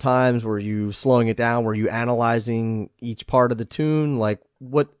 100 times? Were you slowing it down? Were you analyzing each part of the tune? Like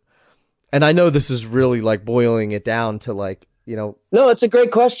what? And I know this is really like boiling it down to like, No, it's a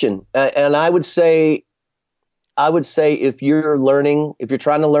great question. And I would say if you're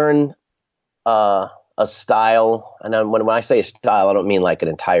trying to learn a style, and when I say a style, I don't mean like an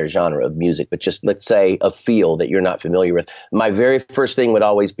entire genre of music, but just let's say a feel that you're not familiar with. My very first thing would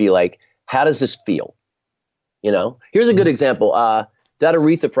always be like, how does this feel? Here's a good example. That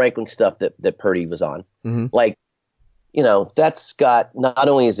Aretha Franklin stuff that Purdy was on, like, that's got, not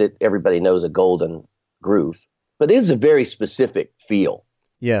only is it, everybody knows, a golden groove, but it is a very specific feel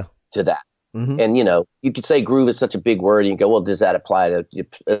to that. Mm-hmm. And, you could say groove is such a big word. And you go, well, does that apply to,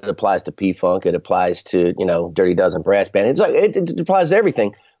 it applies to P-Funk. It applies to, Dirty Dozen Brass Band. It's like, it applies to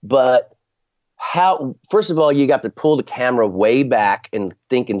everything. But first of all, you got to pull the camera way back and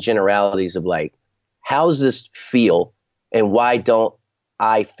think in generalities of like, how's this feel and why don't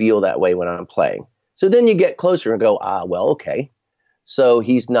I feel that way when I'm playing? So then you get closer and go, well, okay. So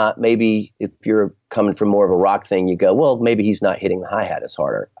he's not, maybe if you're coming from more of a rock thing, you go, well, maybe he's not hitting the hi-hat as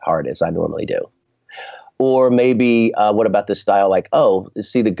hard as I normally do. Or maybe, what about this style? Like, oh,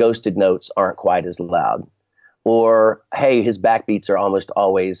 see, the ghosted notes aren't quite as loud. Or, hey, his backbeats are almost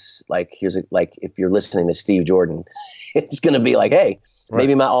always like, if you're listening to Steve Jordan, it's going to be like, hey,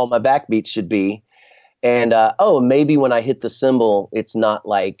 maybe all my backbeats should be. And, maybe when I hit the cymbal, it's not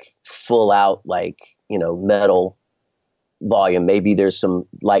like full out, like, metal volume. Maybe there's some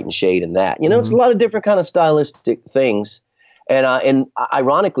light and shade in that. It's a lot of different kind of stylistic things. And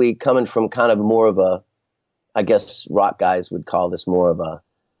ironically, coming from kind of more of a, I guess rock guys would call this more of a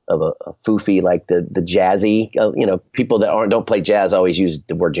foofy, like the jazzy, people that don't play jazz always use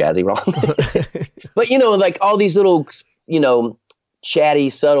the word jazzy wrong. But, like all these little, chatty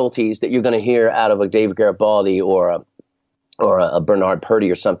subtleties that you're going to hear out of a Dave Garibaldi or a Bernard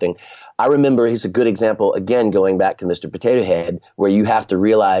Purdy or something. I remember he's a good example, again, going back to Mr. Potato Head, where you have to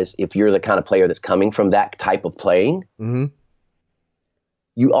realize if you're the kind of player that's coming from that type of playing,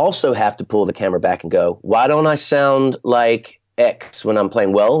 you also have to pull the camera back and go, why don't I sound like X when I'm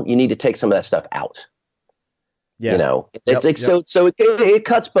playing? Well, you need to take some of that stuff out. Yeah. So it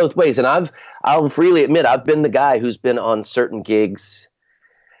cuts both ways. And I'll freely admit, I've been the guy who's been on certain gigs,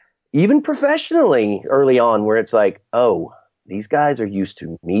 even professionally early on, where it's like, oh, these guys are used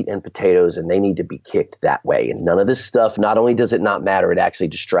to meat and potatoes and they need to be kicked that way. And none of this stuff, not only does it not matter, it actually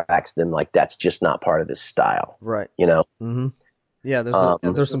distracts them. Like that's just not part of this style. Right. Mm-hmm. Yeah.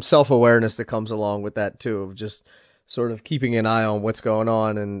 There's some self-awareness that comes along with that too, of just sort of keeping an eye on what's going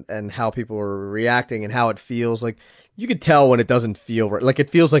on and how people are reacting and how it feels. Like you could tell when it doesn't feel right. Like it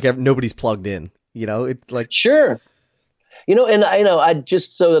feels like nobody's plugged in, it like, sure. And I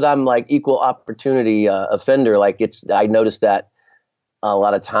just, so that I'm like equal opportunity offender, like I noticed that a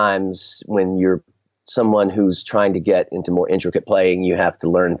lot of times when you're someone who's trying to get into more intricate playing, you have to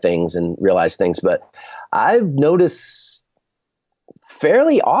learn things and realize things. But I've noticed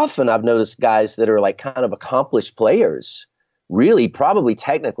fairly often, guys that are like kind of accomplished players, really probably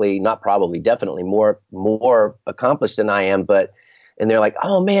technically, not probably, definitely more accomplished than I am, and they're like,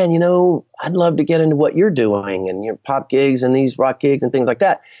 oh man, I'd love to get into what you're doing and your pop gigs and these rock gigs and things like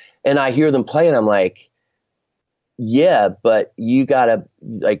that. And I hear them play and I'm like, Yeah, but you gotta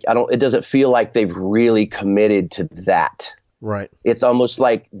like I don't. It doesn't feel like they've really committed to that. Right. It's almost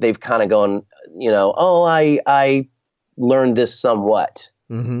like they've kind of gone, oh, I learned this somewhat,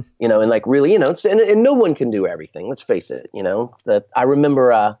 Mm-hmm. and like really, and no one can do everything. Let's face it, that I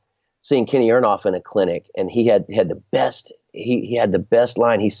remember seeing Kenny Aronoff in a clinic, and he had the best. He had the best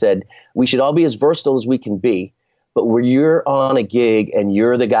line. He said, "We should all be as versatile as we can be, but when you're on a gig and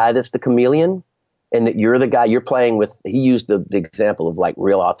you're the guy that's the chameleon, and that you're the guy you're playing with." He used the example of like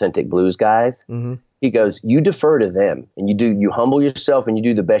real authentic blues guys. Mm-hmm. He goes, you defer to them, and you humble yourself and you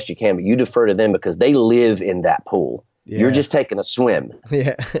do the best you can, but you defer to them because they live in that pool. Yeah. You're just taking a swim,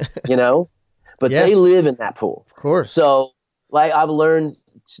 Yeah. but Yeah. they live in that pool. Of course. So like I've learned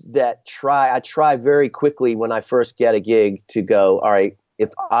that I try very quickly when I first get a gig to go, all right, if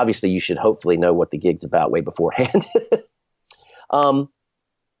obviously you should hopefully know what the gig's about way beforehand. But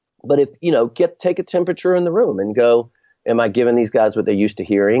if, take a temperature in the room and go, am I giving these guys what they're used to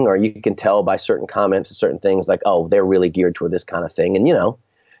hearing? Or you can tell by certain comments and certain things like, oh, they're really geared toward this kind of thing. And, you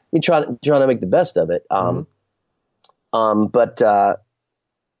try to make the best of it. But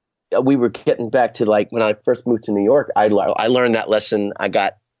we were getting back to like when I first moved to New York, I learned that lesson.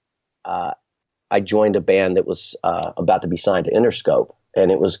 I joined a band that was about to be signed to Interscope,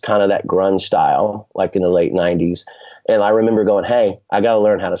 and it was kind of that grunge style, like in the late 90s. And I remember going, hey, I got to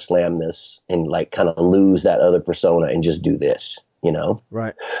learn how to slam this and like kind of lose that other persona and just do this,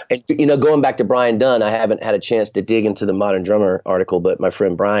 Right. And, going back to Brian Dunn, I haven't had a chance to dig into the Modern Drummer article, but my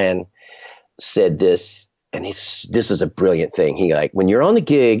friend Brian said this, and this is a brilliant thing. He like, when you're on the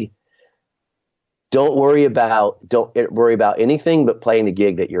gig, don't worry about anything but playing the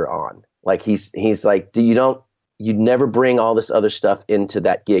gig that you're on. Like he's like, you never bring all this other stuff into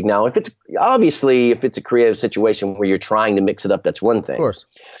that gig. Now, if it's a creative situation where you're trying to mix it up, that's one thing. Of course.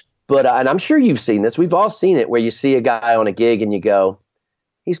 But, and I'm sure you've seen this, we've all seen it, where you see a guy on a gig and you go,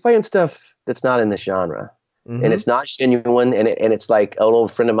 he's playing stuff that's not in this genre. Mm-hmm. And it's not genuine. And it's like an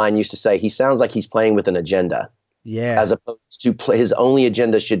old friend of mine used to say, he sounds like he's playing with an agenda. Yeah. As opposed to his only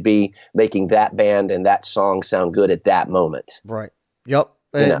agenda should be making that band and that song sound good at that moment. Right. Yep.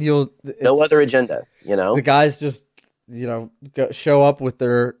 And no other agenda, The guys just, show up with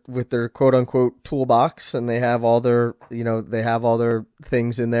their quote unquote toolbox, and they have all their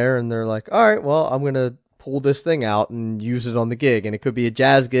things in there, and they're like, all right, well, I'm going to pull this thing out and use it on the gig. And it could be a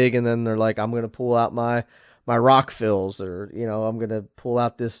jazz gig, and then they're like, I'm going to pull out my rock fills, or, I'm going to pull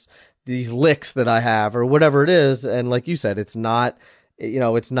out these licks that I have, or whatever it is. And like you said, it's not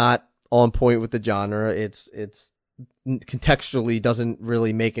on point with the genre. It's contextually doesn't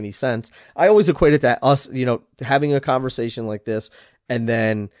really make any sense. I always equate it to us, having a conversation like this, and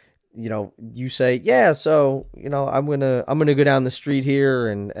then, you say, yeah, so, I'm going to go down the street here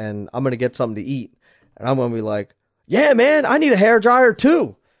and I'm going to get something to eat. And I'm going to be like, yeah, man, I need a hair dryer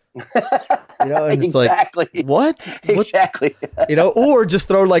too. And it's exactly. Like, what? Exactly. Or just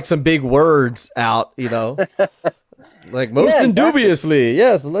throw like some big words out, like most indubiously.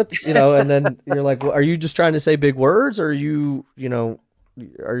 Yes. Let's, and then you're like, well, are you just trying to say big words, or are you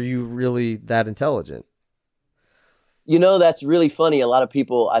really that intelligent? That's really funny. A lot of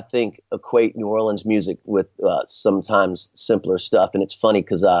people, I think, equate New Orleans music with sometimes simpler stuff. And it's funny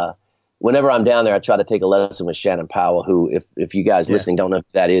because whenever I'm down there, I try to take a lesson with Shannon Powell, who, if you guys listening don't know who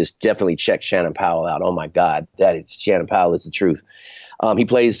that is, definitely check Shannon Powell out. Oh my God, Shannon Powell is the truth. He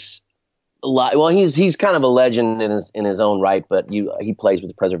plays a lot. Well, he's kind of a legend in his own right, but he plays with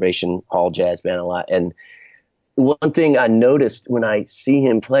the Preservation Hall Jazz Band a lot. And one thing I noticed when I see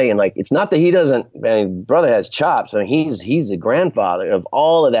him play, and like, it's not that he doesn't, man, brother has chops. I mean, he's the grandfather of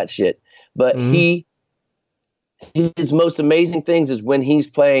all of that shit, but his most amazing things is when he's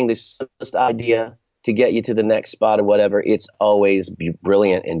playing the simplest idea to get you to the next spot or whatever, it's always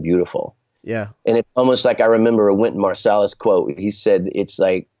brilliant and beautiful. Yeah. And it's almost like, I remember a Wynton Marsalis quote. He said, it's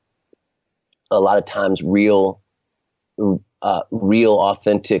like a lot of times real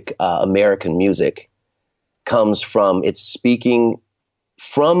authentic American music comes from, it's speaking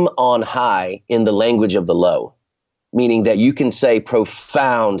from on high in the language of the low, meaning that you can say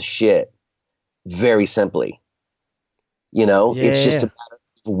profound shit very simply. It's just a matter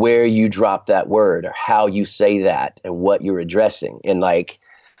of where you drop that word or how you say that and what you're addressing. And like,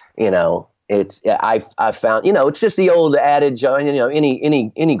 it's, I found, it's just the old adage,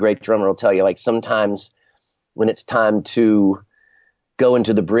 any great drummer will tell you, like, sometimes when it's time to go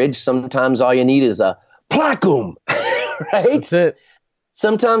into the bridge, sometimes all you need is a placum, right? That's it.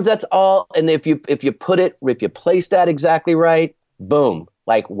 Sometimes that's all. And if you place that exactly right, boom.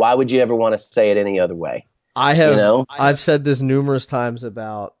 Like, why would you ever want to say it any other way? I've said this numerous times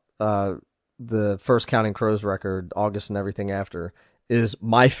about the first Counting Crows record, August and Everything After, is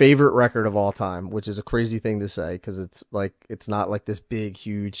my favorite record of all time, which is a crazy thing to say because it's not like this big,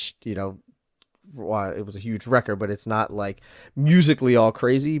 huge, well, it was a huge record, but it's not like musically all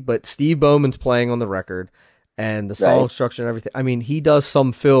crazy. But Steve Bowman's playing on the record and the song structure and everything. I mean, he does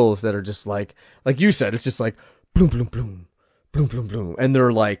some fills that are just like you said, it's just like bloom, bloom, bloom, bloom, bloom, bloom. And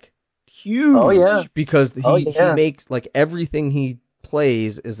they're like huge. Oh, yeah. Because he makes like everything he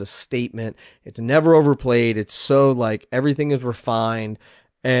plays is a statement. It's never overplayed. It's so like everything is refined,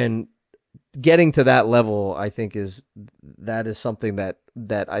 and getting to that level, I think is something that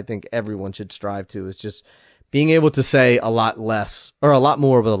I think everyone should strive to, is just being able to say a lot less or a lot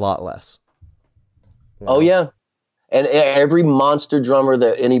more with a lot less. Oh yeah. And every monster drummer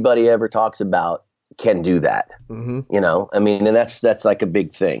that anybody ever talks about can do that. Mm-hmm. I mean, and that's like a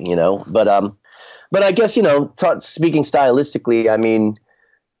big thing, but I guess, speaking stylistically, I mean,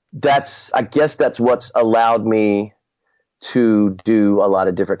 I guess that's what's allowed me to do a lot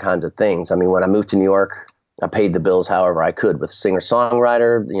of different kinds of things. I mean, when I moved to New York, I paid the bills however I could with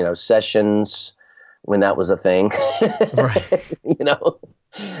singer-songwriter, sessions when that was a thing, right.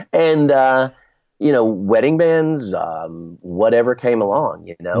 And, wedding bands, whatever came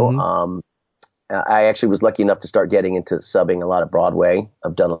along, Mm-hmm. I actually was lucky enough to start getting into subbing a lot of Broadway.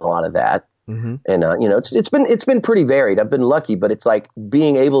 I've done a lot of that. Mm-hmm. And, it's been pretty varied. I've been lucky, but it's like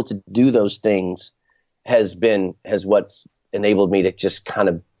being able to do those things has what's enabled me to just kind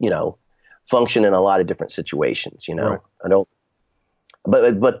of, function in a lot of different situations, Right. I don't,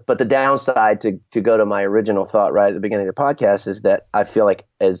 but the downside to go to my original thought right at the beginning of the podcast is that I feel like,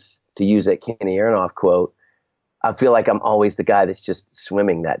 as to use that Kenny Aronoff quote, I feel like I'm always the guy that's just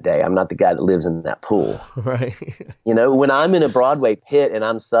swimming that day. I'm not the guy that lives in that pool. Right. When I'm in a Broadway pit and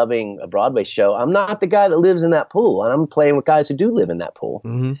I'm subbing a Broadway show, I'm not the guy that lives in that pool. And I'm playing with guys who do live in that pool.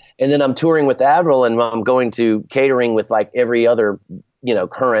 Mm-hmm. And then I'm touring with Avril, and I'm going to catering with like every other,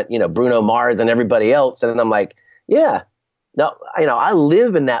 current, Bruno Mars and everybody else. And I'm like, yeah, no, I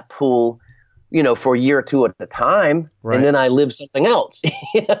live in that pool, for a year or two at a time. Right. And then I live something else,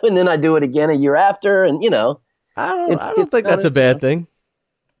 and then I do it again a year after. And, I don't think that's a bad thing.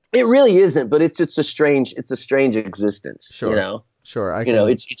 It really isn't, but it's just a strange existence. Sure. Sure.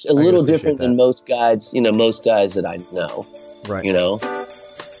 It's a little different than most guys that I know. Right.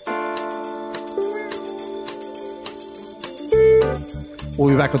 We'll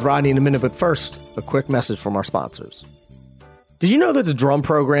be back with Rodney in a minute, but first, a quick message from our sponsors. Did you know that the drum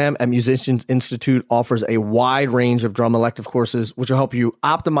program at Musicians Institute offers a wide range of drum elective courses, which will help you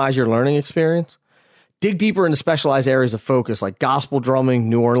optimize your learning experience? Dig deeper into specialized areas of focus like gospel drumming,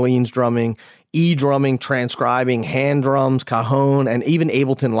 New Orleans drumming, e-drumming, transcribing, hand drums, cajon, and even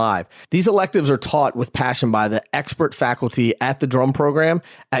Ableton Live. These electives are taught with passion by the expert faculty at the drum program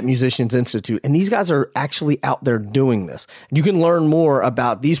at Musicians Institute. And these guys are actually out there doing this. You can learn more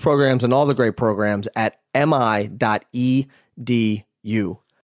about these programs and all the great programs at mi.edu.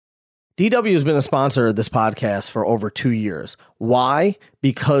 DW has been a sponsor of this podcast for over 2 years. Why?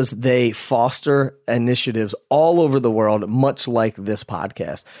 Because they foster initiatives all over the world, much like this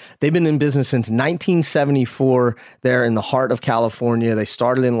podcast. They've been in business since 1974. They're in the heart of California. They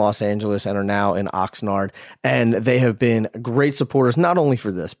started in Los Angeles and are now in Oxnard. And they have been great supporters, not only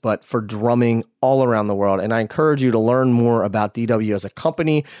for this, but for drumming all around the world. And I encourage you to learn more about DW as a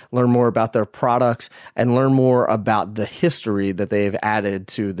company, learn more about their products, and learn more about the history that they've added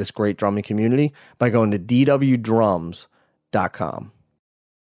to this great drumming community by going to dwdrums.com.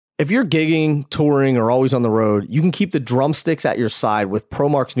 If you're gigging, touring, or always on the road, you can keep the drumsticks at your side with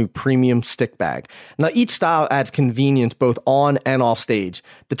ProMark's new premium stick bag. Now, each style adds convenience both on and off stage.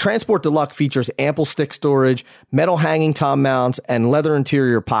 The Transport Deluxe features ample stick storage, metal hanging tom mounts, and leather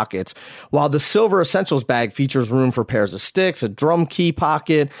interior pockets, while the Silver Essentials bag features room for pairs of sticks, a drum key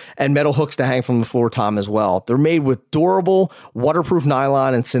pocket, and metal hooks to hang from the floor tom as well. They're made with durable, waterproof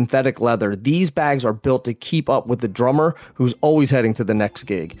nylon and synthetic leather. These bags are built to keep up with the drummer who's always heading to the next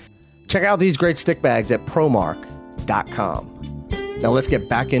gig. Check out these great stick bags at promark.com. Now let's get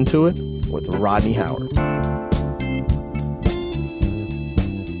back into it with Rodney Howard.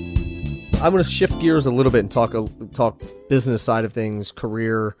 I'm going to shift gears a little bit and talk business side of things,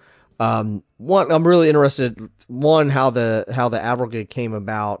 career. I'm really interested, how the Avril gig came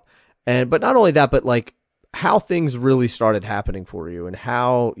about, but not only that, but like how things really started happening for you and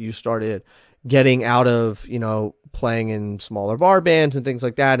how you started getting out of, playing in smaller bar bands and things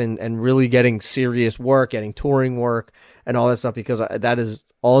like that, and really getting serious work, getting touring work and all that stuff, because that is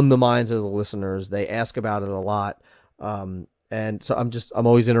on the minds of the listeners. They ask about it a lot. And so I'm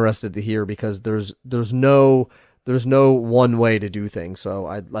always interested to hear, because there's no there's no one way to do things. So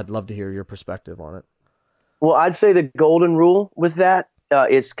I'd love to hear your perspective on it. Well, I'd say the golden rule with that,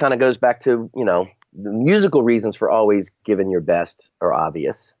 it kind of goes back to, the musical reasons for always giving your best are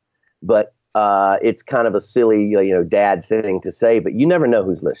obvious, but it's kind of a silly, dad thing to say, but you never know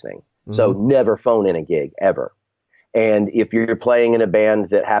who's listening. Mm-hmm. So never phone in a gig ever. And if you're playing in a band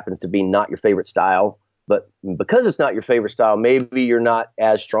that happens to be not your favorite style, but because it's not your favorite style, maybe you're not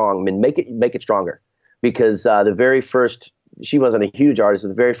as strong. I mean, make it stronger, because the very first, she wasn't a huge artist, but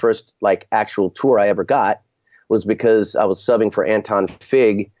the very first like actual tour I ever got was because I was subbing for Anton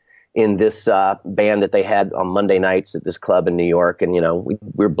Fig in this band that they had on Monday nights at this club in New York, and we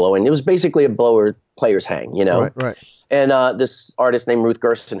were blowing. It was basically a blower players hang, Right. And this artist named Ruth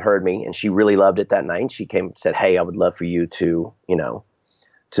Gersten heard me, and she really loved it that night. And she came and said, "Hey, I would love for you to,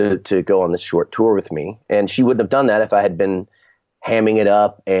 to go on this short tour with me." And she wouldn't have done that if I had been hamming it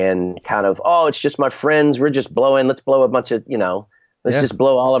up and kind of, "Oh, it's just my friends. We're just blowing. Let's blow a bunch of, let's just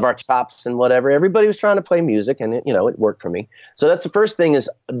blow all of our chops and whatever." Everybody was trying to play music, and it worked for me. So that's the first thing is,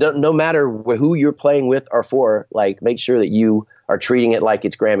 no matter who you're playing with or for, like, make sure that you are treating it like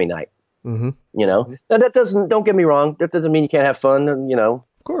it's Grammy night. Mm-hmm. Now, that doesn't, don't get me wrong, that doesn't mean you can't have fun and, of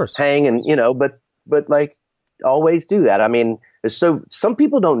course, hang and, but like, always do that. I mean, so some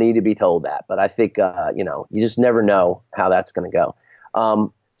people don't need to be told that, but I think, you just never know how that's going to go.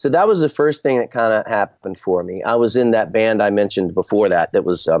 So that was the first thing that kind of happened for me. I was in that band I mentioned before that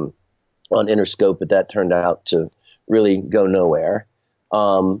was on Interscope, but that turned out to really go nowhere.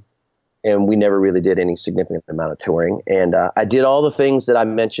 And we never really did any significant amount of touring. And I did all the things that I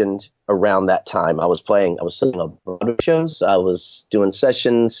mentioned around that time. I was singing on Broadway shows. I was doing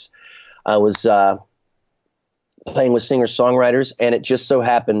sessions. I was playing with singer-songwriters. And it just so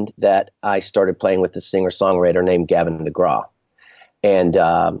happened that I started playing with a singer-songwriter named Gavin DeGraw. And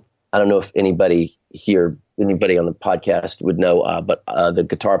I don't know if anybody on the podcast would know, but the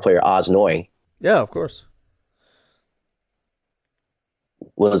guitar player Oz Noy. Yeah, of course.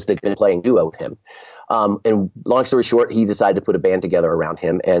 Was the playing duo with him. And long story short, he decided to put a band together around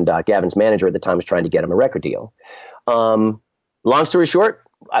him. And Gavin's manager at the time was trying to get him a record deal. Long story short,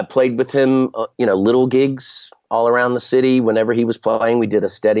 I played with him, little gigs all around the city. Whenever he was playing, we did a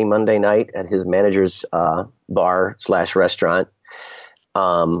steady Monday night at his manager's bar/restaurant.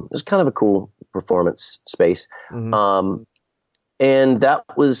 It was kind of a cool performance space. Mm-hmm. And that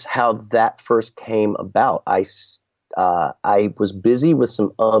was how that first came about. I was busy with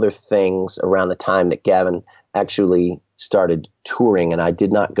some other things around the time that Gavin actually started touring, and I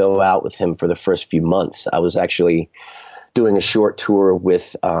did not go out with him for the first few months. I was actually doing a short tour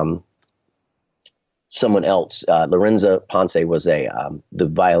with someone else. Lorenza Ponce was the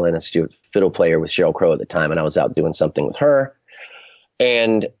violinist, fiddle player with Sheryl Crow at the time, and I was out doing something with her.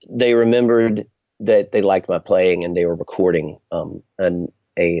 And they remembered that they liked my playing, and they were recording an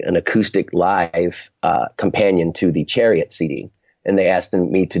acoustic live companion to the Chariot CD. And they asked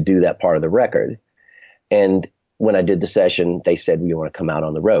me to do that part of the record. And when I did the session, they said, "We want to come out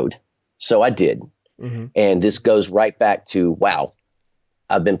on the road." So I did. Mm-hmm. And this goes right back to, wow,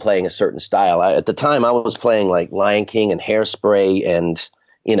 I've been playing a certain style. At the time, I was playing like Lion King and Hairspray, and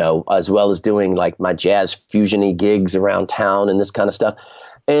as well as doing like my jazz fusion-y gigs around town and this kind of stuff.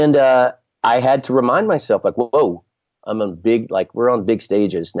 And I had to remind myself, like, whoa, we're on big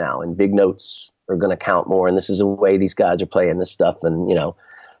stages now, and big notes are going to count more. And this is the way these guys are playing this stuff. And,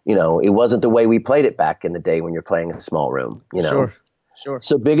 it wasn't the way we played it back in the day when you're playing a small room, Sure.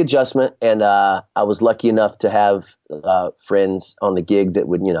 So big adjustment. And I was lucky enough to have friends on the gig that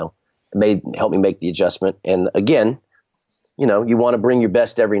would, help me make the adjustment. And again, you want to bring your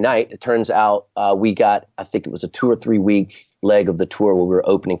best every night. It turns out we got, I think it was a 2 or 3 week leg of the tour where we were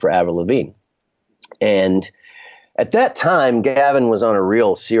opening for Avril Lavigne. And at that time, Gavin was on a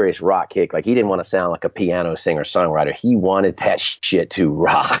real serious rock kick. Like, he didn't want to sound like a piano singer-songwriter. He wanted that shit to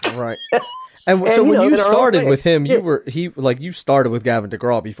rock. Right. And so when you started with him, you started with Gavin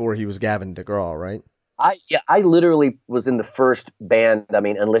DeGraw before he was Gavin DeGraw, right? I literally was in the first band. I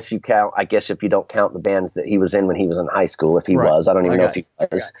mean, unless you count, I guess if you don't count the bands that he was in when he was in high school, if he was, I don't even know if he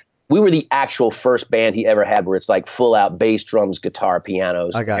was. We were the actual first band he ever had where it's like full out bass, drums, guitar,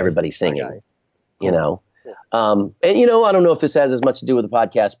 pianos, everybody singing, And, I don't know if this has as much to do with the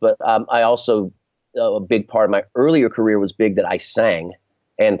podcast, but I also, a big part of my earlier career was big that I sang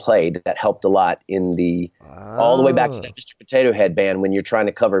and played. That helped a lot in all the way back to that Mr. Potato Head band, when you're trying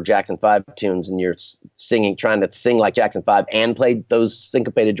to cover Jackson 5 tunes and you're trying to sing like Jackson 5 and play those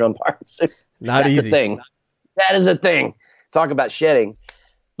syncopated drum parts. Not easy. That's a thing. That is a thing. Talk about shedding.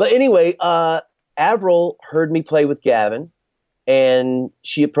 But anyway, Avril heard me play with Gavin, And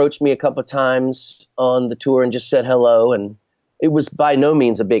she approached me a couple of times on the tour and just said hello. And it was by no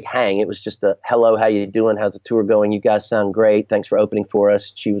means a big hang. It was just a hello, how you doing? How's the tour going? You guys sound great. Thanks for opening for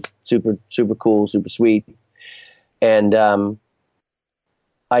us. She was super, super cool, super sweet. And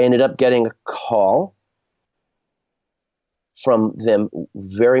I ended up getting a call from them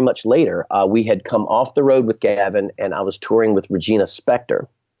very much later. We had come off the road with Gavin, and I was touring with Regina Spektor.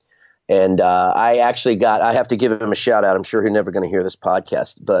 And I have to give him a shout out. I'm sure he's never going to hear this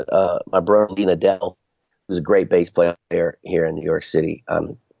podcast, but my brother, Lee Nadell, who's a great bass player here in New York City,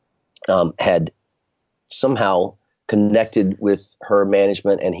 had somehow connected with her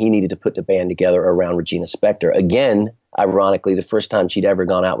management, and he needed to put the band together around Regina Spektor. Again, ironically, the first time she'd ever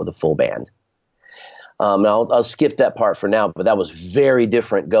gone out with a full band. And I'll skip that part for now, but that was very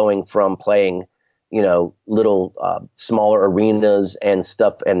different going from playing, little smaller arenas and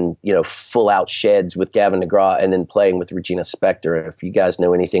stuff and, full out sheds with Gavin DeGraw and then playing with Regina Spektor. If you guys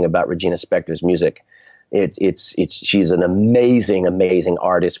know anything about Regina Spektor's music, she's an amazing, amazing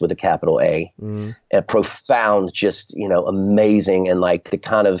artist with a capital A, and profound, just, amazing. And like the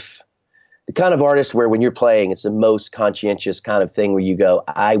kind of artist where when you're playing, it's the most conscientious kind of thing where you go,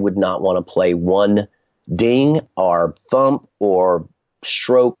 I would not want to play one ding or thump or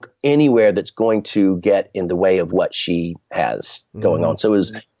stroke anywhere that's going to get in the way of what she has going on. So it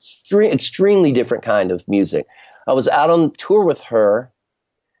was extremely different kind of music. I was out on tour with her,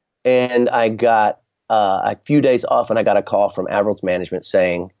 and I got a few days off, and I got a call from Avril's management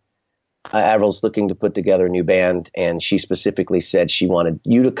saying, Avril's looking to put together a new band, and she specifically said she wanted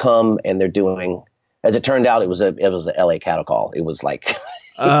you to come, and they're doing, as it turned out, it was the LA Cattle Call. It was like,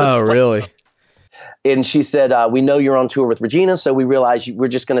 really? And she said, we know you're on tour with Regina, so we realize we're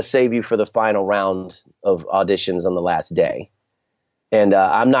just going to save you for the final round of auditions on the last day. And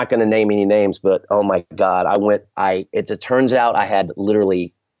I'm not going to name any names, but oh my God, it turns out I had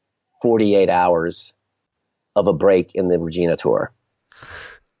literally 48 hours of a break in the Regina tour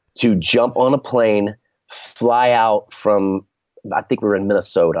to jump on a plane, fly out from, I think we were in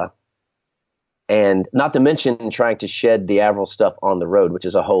Minnesota. And not to mention trying to shed the Avril stuff on the road, which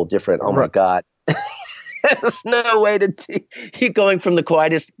is a whole different, oh my God. There's no way to keep going from the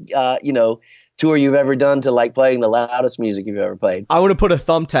quietest, tour you've ever done to like playing the loudest music you've ever played. I want to put a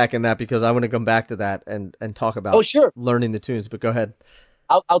thumbtack in that because I want to come back to that and talk about learning the tunes, but go ahead.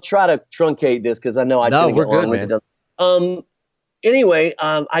 I'll try to truncate this because I know we're good, man. Anyway,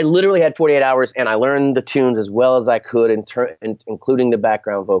 I literally had 48 hours and I learned the tunes as well as I could, including the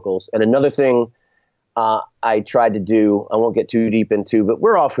background vocals. And another thing I tried to do, I won't get too deep into, but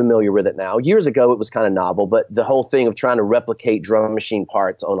we're all familiar with it now. Years ago, it was kind of novel, but the whole thing of trying to replicate drum machine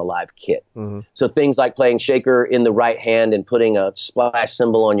parts on a live kit. So things like playing shaker in the right hand and putting a splash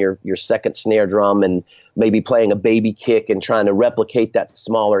cymbal on your second snare drum, and maybe playing a baby kick and trying to replicate that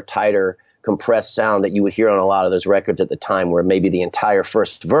smaller, tighter, compressed sound that you would hear on a lot of those records at the time, where maybe the entire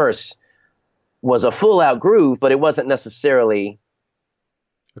first verse was a full out groove, but it wasn't necessarily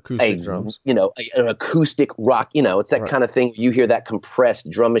acoustic drums, an acoustic rock, it's that kind of thing. You hear that compressed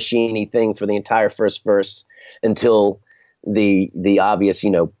drum machine-y thing for the entire first verse until the obvious,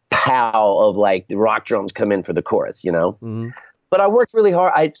 pow of like the rock drums come in for the chorus, But I worked really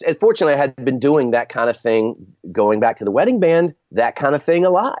hard. Fortunately, I had been doing that kind of thing, going back to the wedding band, that kind of thing a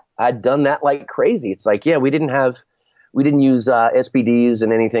lot. I'd done that like crazy. It's like, we didn't use SPDs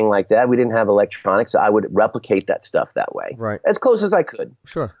and anything like that. We didn't have electronics. So I would replicate that stuff that way, right, as close as I could.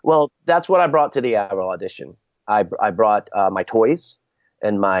 Sure. Well, that's what I brought to the Avril audition. I brought my toys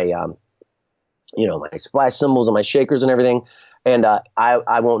and my, my splash cymbals and my shakers and everything. And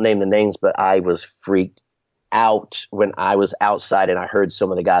I won't name the names, but I was freaked out when I was outside and I heard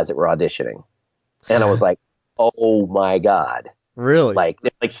some of the guys that were auditioning, and I was like, oh my God. Really? Like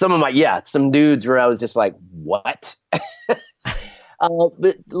some dudes where I was just like, what?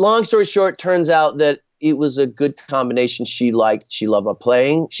 But long story short, turns out that it was a good combination. She loved my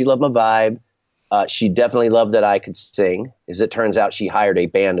playing. She loved my vibe. She definitely loved that I could sing. As it turns out, she hired a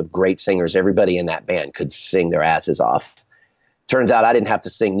band of great singers. Everybody in that band could sing their asses off. Turns out I didn't have to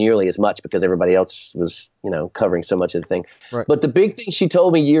sing nearly as much because everybody else was, covering so much of the thing. Right. But the big thing she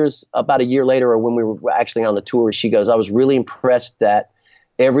told me about a year later, or when we were actually on the tour, she goes, I was really impressed that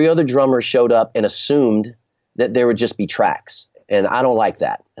every other drummer showed up and assumed that there would just be tracks. And I don't like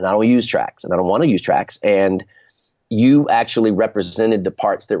that. And I don't use tracks, and I don't want to use tracks. And you actually represented the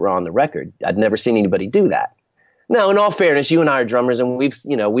parts that were on the record. I'd never seen anybody do that. Now, in all fairness, you and I are drummers, and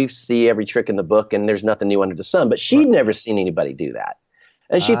we've see every trick in the book, and there's nothing new under the sun. But she'd never seen anybody do that,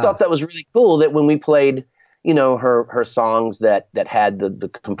 and she thought that was really cool. That when we played, her songs that had the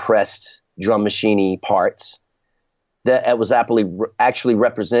compressed drum machine-y parts, that it was actually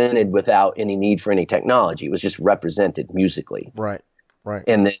represented without any need for any technology. It was just represented musically. Right.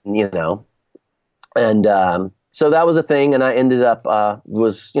 And then, and so that was a thing. And I ended up,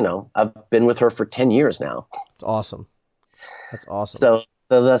 I've been with her for 10 years now. It's awesome. That's awesome.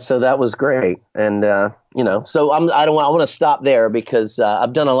 So that was great. And, so I want to stop there because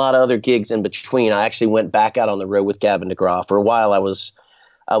I've done a lot of other gigs in between. I actually went back out on the road with Gavin DeGraw. For a while, I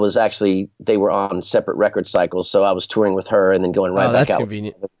was actually, they were on separate record cycles. So I was touring with her and then going right back out. That's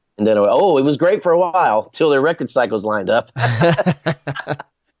convenient. And then, it was great for a while till their record cycles lined up.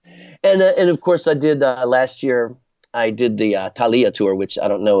 And of course, I did last year. I did the Thalia tour, which I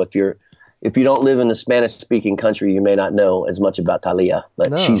don't know if you don't live in a Spanish-speaking country, you may not know as much about Thalia.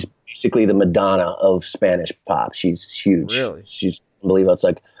 But she's basically the Madonna of Spanish pop. She's huge. Really, she's unbelievable. It's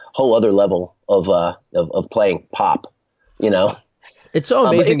like a whole other level of playing pop. It's so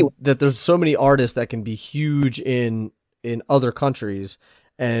amazing that there's so many artists that can be huge in other countries,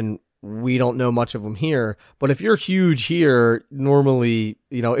 and we don't know much of them here. But if you're huge here, normally,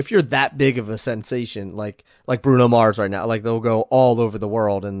 if you're that big of a sensation, like Bruno Mars right now, like they'll go all over the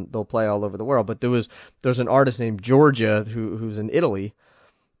world and they'll play all over the world. But there's an artist named Georgia who's in Italy,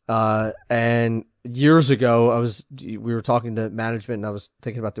 and years ago we were talking to management and I was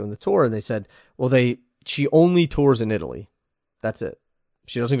thinking about doing the tour, and they said, well, she only tours in Italy. That's it.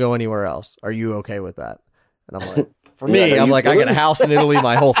 She doesn't go anywhere else. Are you okay with that? And I'm like, for me, I'm like, I got a house in Italy.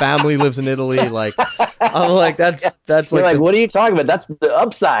 My whole family lives in Italy. Like, I'm like, that's You're like, what are you talking about? That's the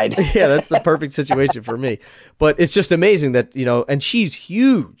upside. Yeah, that's the perfect situation for me. But it's just amazing that, and she's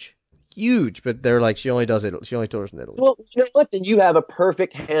huge, but they're like, she only tours in Italy. Well, you know what? Then you have a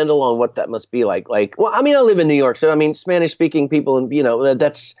perfect handle on what that must be like. Like, well, I mean, I live in New York, so I mean, Spanish speaking people, and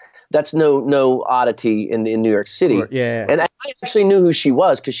that's no oddity in New York City. Sure, yeah. And I actually knew who she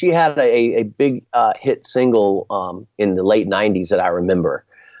was because she had a big hit single in the late 90s that I remember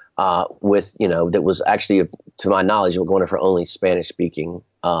with, that was actually, to my knowledge, one of her only Spanish speaking,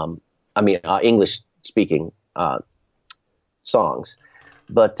 English speaking songs.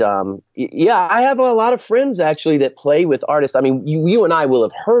 But yeah, I have a lot of friends actually that play with artists. I mean, you and I will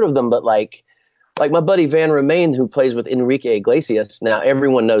have heard of them, but like my buddy Van Romain, who plays with Enrique Iglesias. Now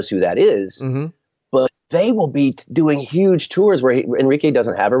everyone knows who that is, mm-hmm. but they will be doing huge tours where Enrique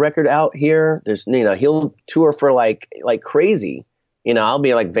doesn't have a record out here. There's, he'll tour for like crazy. I'll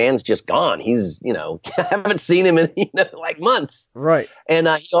be like, Van's just gone. He's, I haven't seen him in, like months. Right. And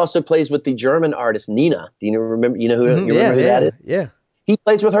he also plays with the German artist Nina. Do you remember, who, mm-hmm. you remember who that is? Yeah. He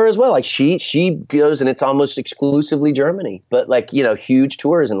plays with her as well. Like she goes and it's almost exclusively Germany, but like, huge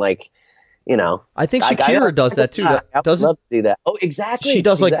tours and like, I think Shakira does that too. I would love to do that. Oh, exactly. She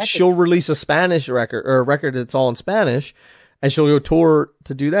does like, she'll release a Spanish record or a record that's all in Spanish, and she'll go tour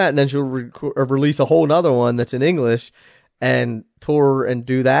to do that, and then she'll release a whole nother one that's in English and tour and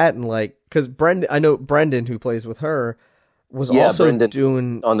do that. And like, because I know Brendan, who plays with her, was also Brendan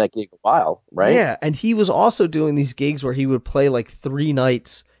doing on that gig a while, right? Yeah, and he was also doing these gigs where he would play like 3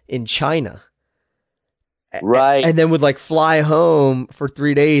 nights in China. Right. And then would like fly home for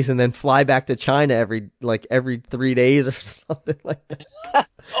 3 days and then fly back to China every 3 days or something like that.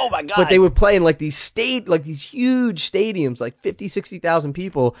 Oh my God. But they would play in like these huge stadiums, like 50, 60,000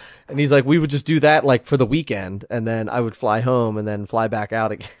 people. And he's like, we would just do that like for the weekend. And then I would fly home and then fly back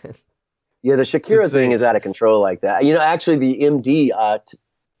out again. Yeah. The Shakira thing is out of control like that. Actually the MD,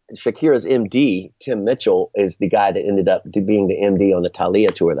 Shakira's MD, Tim Mitchell, is the guy that ended up being the MD on the Thalia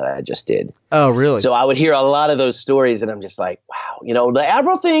tour that I just did. Oh, really? So I would hear a lot of those stories, and I'm just like, wow. The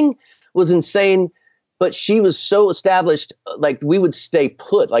Avril thing was insane, but she was so established. Like we would stay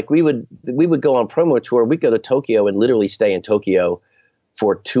put. Like we would go on promo tour. We'd go to Tokyo and literally stay in Tokyo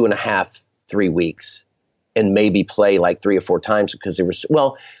for 2.5, 3 weeks. And maybe play like 3 or 4 times because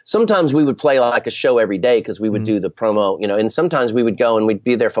sometimes we would play like a show every day because we would do the promo, and sometimes we would go and we'd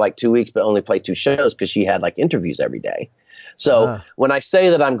be there for like 2 weeks, but only play 2 shows because she had like interviews every day. So when I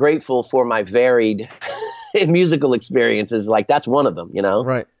say that I'm grateful for my varied musical experiences, like that's one of them,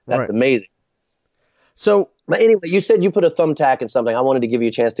 Right. That's amazing. So, but anyway, you said you put a thumbtack in something. I wanted to give you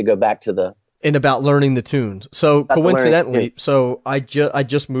a chance to go back to about learning the tunes. So coincidentally, I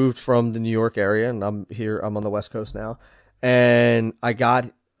just moved from the New York area and I'm on the West Coast now. And I got,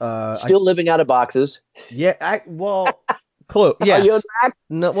 still living out of boxes. Yeah. Close. Yes. Are you unpacked?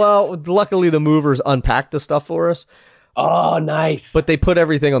 No, well, luckily the movers unpacked the stuff for us. Oh, nice. But they put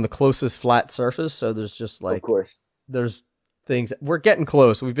everything on the closest flat surface. So there's just like, of course, there's things. We're getting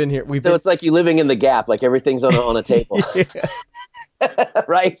close. We've been here. It's like you living in the Gap, like everything's on a table.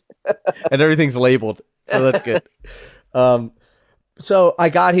 Right. And everything's labeled. So that's good. So I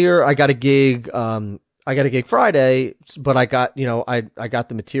got here, I got a gig I got a gig Friday, but I got, I got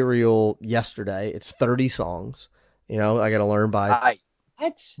the material yesterday. It's 30 songs. I got to learn What?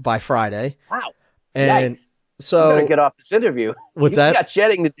 by Friday. Wow. And Yikes. so You better get off this interview. What's You that? got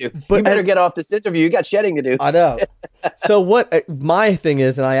shedding to do. But You better get off this interview. You got shedding to do. I know. So what my thing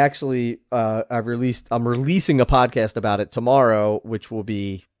is, and I actually I'm releasing a podcast about it tomorrow, which will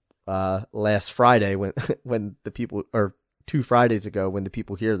be last Friday when the people, or 2 Fridays ago when the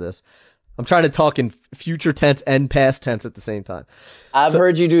people hear this. I'm trying to talk in future tense and past tense at the same time. I've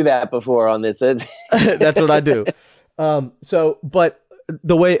heard you do that before on this. That's what I do. But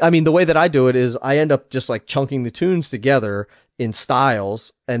the way that I do it is I end up just like chunking the tunes together in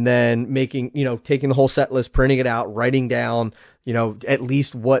styles and then making, taking the whole set list, printing it out, writing down, at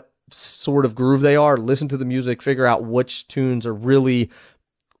least what sort of groove they are, listen to the music, figure out which tunes are really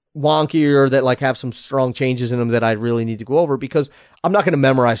wonky or that like have some strong changes in them that I really need to go over, because I'm not going to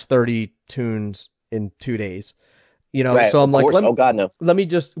memorize 30 tunes in 2 days. Right, so I'm like, oh God, no. Let me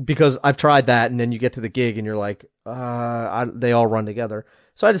just, because I've tried that, and then you get to the gig and you're like, they all run together.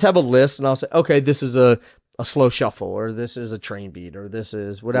 So I just have a list and I'll say, okay, this is a slow shuffle, or this is a train beat, or this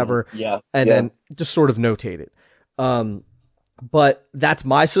is whatever. Yeah. And then just sort of notate it. But that's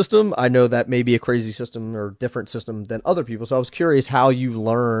my system. I know that may be a crazy system or different system than other people. So I was curious how you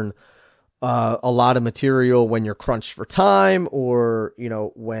learn a lot of material when you're crunched for time, or,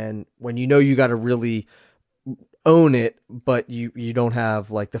 when you got to really own it, but you don't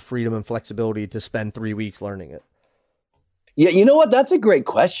have like the freedom and flexibility to spend 3 weeks learning it. Yeah, you know what? That's a great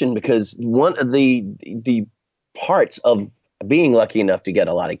question, because one of the parts of being lucky enough to get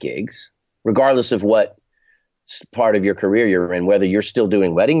a lot of gigs, regardless of what part of your career you're in, whether you're still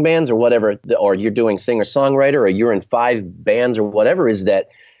doing wedding bands or whatever, or you're doing singer-songwriter, or you're in 5 bands or whatever, is that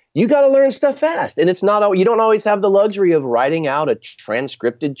you got to learn stuff fast. And it's not, you don't always have the luxury of writing out a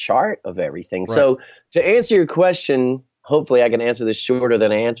transcripted chart of everything. Right. So to answer your question, hopefully I can answer this shorter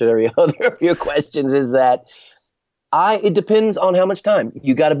than I answered every other of your questions, is that it depends on how much time.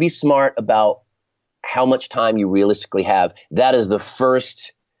 You got to be smart about how much time you realistically have. That is the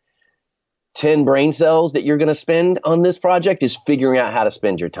first 10 brain cells that you're going to spend on this project, is figuring out how to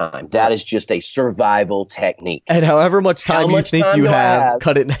spend your time. That is just a survival technique. And however much time you think you have,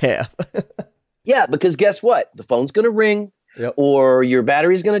 cut it in half. Yeah, because guess what? The phone's going to ring, yep, or your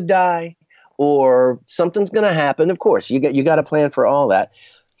battery's going to die, or something's going to happen. Of course, you got to plan for all that.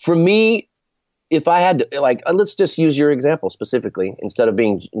 For me, if I had to, like, let's just use your example specifically instead of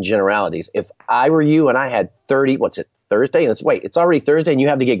being generalities. If I were you and I had 30, Thursday? And it's already Thursday and you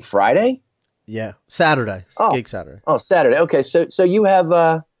have the gig Friday? Yeah, Saturday. Gig Saturday. Oh, Saturday. Okay, so you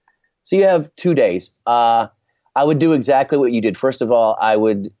have 2 days. I would do exactly what you did. First of all, I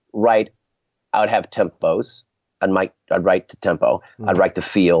would have tempos. I'd write the tempo. Mm-hmm. I'd write the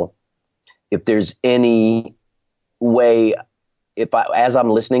feel. If there's any way, as I'm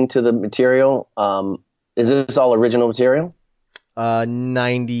listening to the material, is this all original material?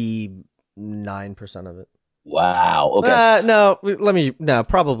 99% of it. Wow. Okay.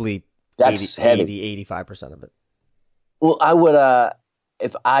 Probably. That's 85% of it. Well, I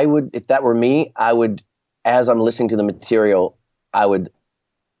would, if that were me, I would, as I'm listening to the material, I would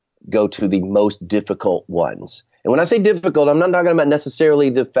go to the most difficult ones. And when I say difficult, I'm not talking about necessarily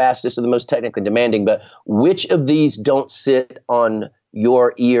the fastest or the most technically demanding, but which of these don't sit on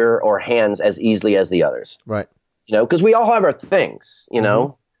your ear or hands as easily as the others. Right. Because we all have our things,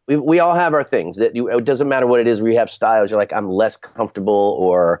 we all have our things that it doesn't matter what it is. We have styles. You're like, I'm less comfortable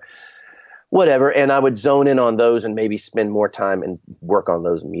or whatever. And I would zone in on those and maybe spend more time and work on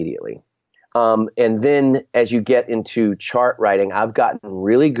those immediately. And then as you get into chart writing, I've gotten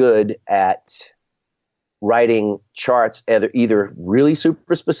really good at writing charts either really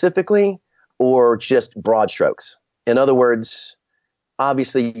super specifically or just broad strokes. In other words,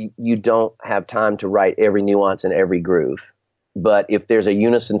 obviously you don't have time to write every nuance and every groove. But if there's a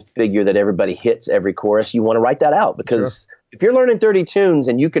unison figure that everybody hits every chorus, you want to write that out, because sure, if you're learning 30 tunes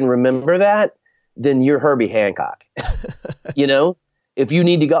and you can remember that, then you're Herbie Hancock. If you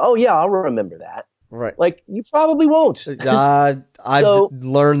need to go, oh yeah, I'll remember that. Right. Like, you probably won't. I've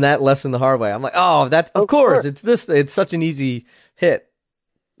learned that lesson the hard way. I'm like, oh, that's of course. It's such an easy hit.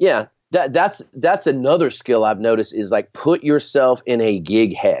 Yeah. That's another skill I've noticed, is like, put yourself in a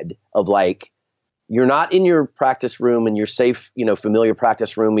gig head of like, you're not in your practice room and you're safe, familiar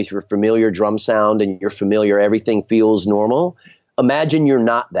practice room with your familiar drum sound and your familiar, everything feels normal. Imagine you're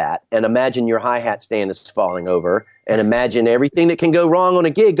not that, and imagine your hi-hat stand is falling over, and imagine everything that can go wrong on a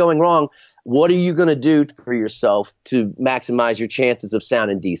gig going wrong. What are you going to do for yourself to maximize your chances of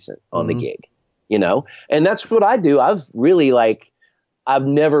sounding decent on the gig? And that's what I do. I've really I've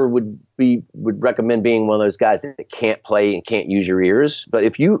never would recommend being one of those guys that can't play and can't use your ears. But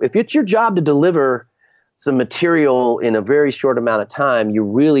if it's your job to deliver some material in a very short amount of time, you're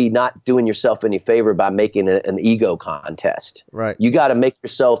really not doing yourself any favor by making an ego contest. Right. You got to make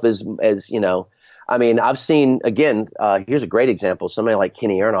yourself as I mean, I've seen, again, here's a great example. Somebody like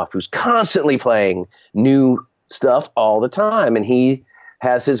Kenny Aronoff, who's constantly playing new stuff all the time. And he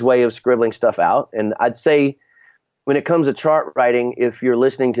has his way of scribbling stuff out. And I'd say when it comes to chart writing, if you're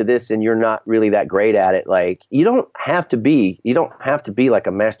listening to this and you're not really that great at it, like you don't have to be like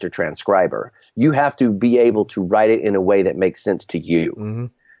a master transcriber. You have to be able to write it in a way that makes sense to you,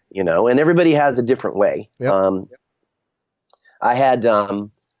 and everybody has a different way. Yep.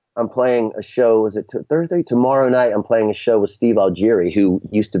 I'm playing a show. Is it Thursday? Tomorrow night, I'm playing a show with Steve Algieri, who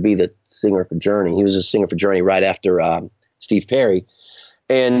used to be the singer for Journey. He was a singer for Journey right after Steve Perry.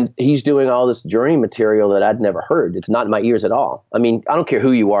 And he's doing all this Journey material that I'd never heard. It's not in my ears at all. I mean, I don't care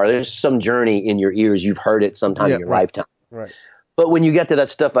who you are. There's some Journey in your ears. You've heard it sometime in your lifetime. Right. But when you get to that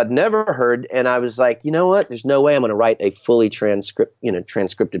stuff I'd never heard, and I was like, you know what? There's no way I'm going to write a fully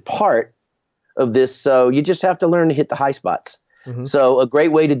transcripted part of this. So you just have to learn to hit the high spots. Mm-hmm. So a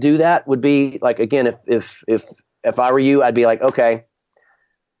great way to do that would be like, again, if I were you, I'd be like, okay,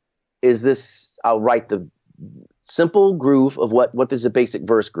 I'll write the simple groove of what is the basic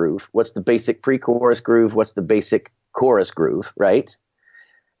verse groove? What's the basic pre-chorus groove? What's the basic chorus groove? Right.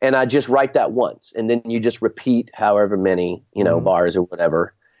 And I just write that once, and then you just repeat however many, bars or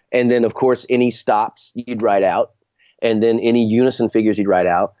whatever. And then of course, any stops you'd write out, and then any unison figures you'd write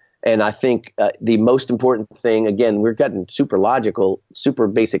out. And I think the most important thing, again, we're getting super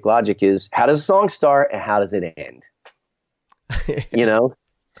basic logic, is how does a song start and how does it end?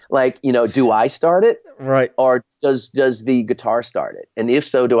 Do I start it? Right. Or does the guitar start it? And if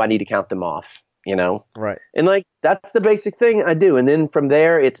so, do I need to count them off? Right. And that's the basic thing I do. And then from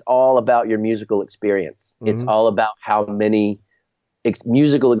there, it's all about your musical experience. Mm-hmm. It's all about how many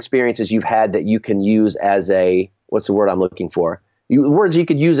musical experiences you've had that you can use as what's the word I'm looking for? Words you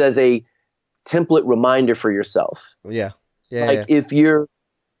could use as a template reminder for yourself. Yeah. If you're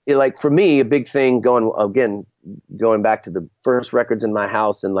for me, a big thing going back to the first records in my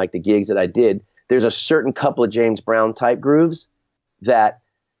house and like the gigs that I did, there's a certain couple of James Brown type grooves that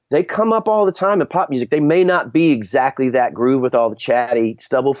they come up all the time in pop music. They may not be exactly that groove with all the chatty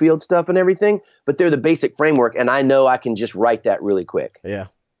Stubblefield stuff and everything, but they're the basic framework. And I know I can just write that really quick. Yeah.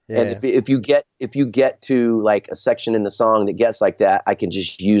 And if you get to like a section in the song that gets like that, I can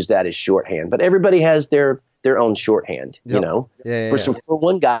just use that as shorthand. But everybody has their own shorthand, For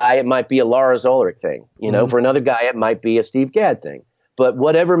one guy, it might be a Lars Ulrich thing, For another guy, it might be a Steve Gadd thing. But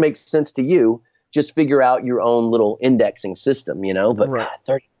whatever makes sense to you, just figure out your own little indexing system, But right.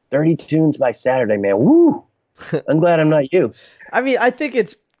 God, 30 tunes by Saturday, man. Woo! I'm glad I'm not you. I mean, I think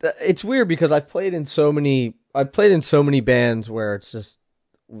it's weird because I've played in so many bands where it's just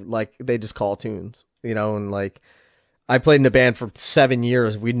like they just call tunes, and like I played in a band for 7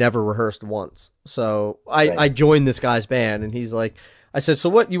 years. We never rehearsed once. So I joined this guy's band, and he's like, I said, so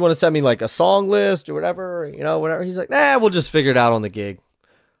what, you want to send me like a song list or whatever, whatever. He's like, we'll just figure it out on the gig.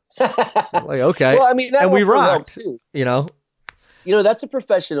 I'm like, okay. Well, I mean, that and we rocked, too. That's a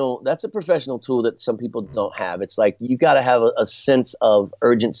professional tool that some people don't have. It's like, you got to have a sense of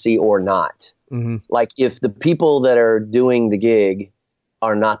urgency or not. Mm-hmm. Like if the people that are doing the gig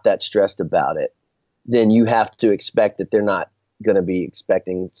are not that stressed about it, then you have to expect that they're not going to be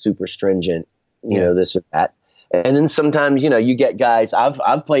expecting super stringent, this or that. And then sometimes, you get guys,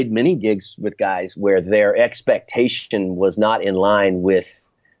 I've played many gigs with guys where their expectation was not in line with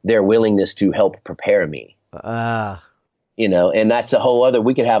their willingness to help prepare me. And that's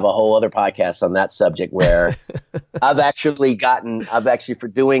we could have a whole other podcast on that subject where I've actually for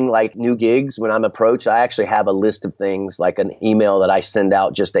doing like new gigs, when I'm approached, I actually have a list of things, like an email that I send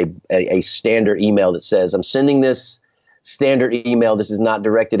out, just a standard email that says, I'm sending this standard email. This is not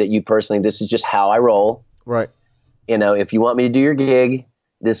directed at you personally. This is just how I roll. Right. If you want me to do your gig,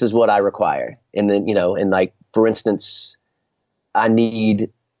 this is what I require. And then, and like, for instance, I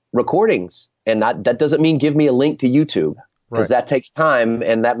need recordings, and that doesn't mean give me a link to YouTube. Because that takes time,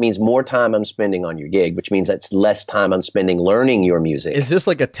 and that means more time I'm spending on your gig, which means that's less time I'm spending learning your music. Is this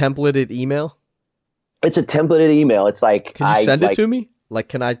like a templated email? It's a templated email. It's like, can you send it to me? Like,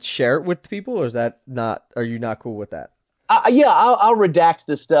 can I share it with people, or is that not? Are you not cool with that? I'll redact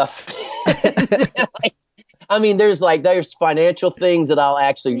the stuff. I mean, there's financial things that I'll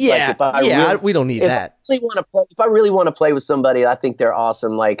actually. We don't need that. If I really want to play with somebody, I think they're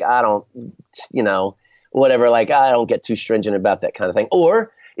awesome. Like, I don't, whatever, like I don't get too stringent about that kind of thing.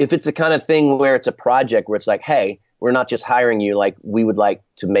 Or if it's a kind of thing where it's a project where it's like, hey, we're not just hiring you. Like, we would like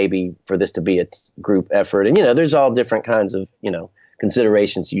to maybe for this to be a group effort. And, there's all different kinds of,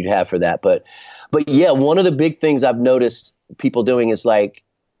 considerations you'd have for that. But yeah, one of the big things I've noticed people doing is like,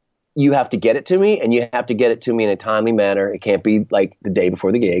 you have to get it to me, and you have to get it to me in a timely manner. It can't be like the day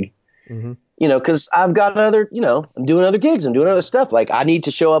before the gig, because I've got other, I'm doing other gigs, I'm doing other stuff. Like, I need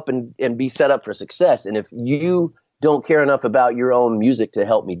to show up and be set up for success. And if you don't care enough about your own music to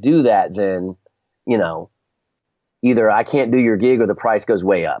help me do that, then, either I can't do your gig or the price goes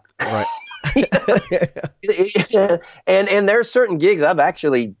way up. Right. And there are certain gigs I've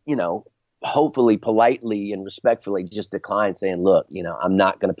actually, hopefully politely and respectfully just declined, saying, look, I'm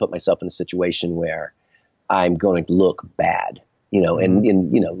not going to put myself in a situation where I'm going to look bad, and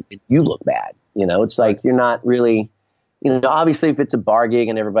you look bad, it's like, you're not really, obviously if it's a bar gig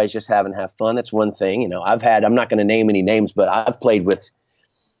and everybody's just having fun, that's one thing. I'm not going to name any names, but I've played with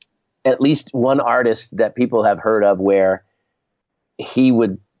at least one artist that people have heard of where he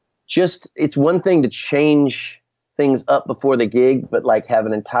would it's one thing to change things up before the gig, but like have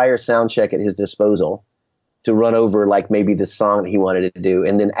an entire sound check at his disposal to run over like maybe the song that he wanted to do.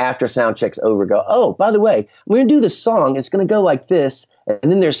 And then after sound check's over, go, oh, by the way, we're going to do this song. It's going to go like this.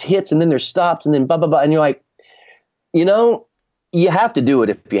 And then there's hits, and then there's stops, and then blah, blah, blah. And you're like, you have to do it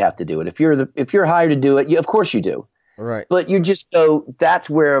if you have to do it. If you're hired to do it, of course you do. Right. But you just go, that's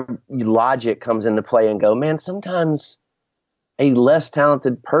where logic comes into play, and go, man, sometimes a less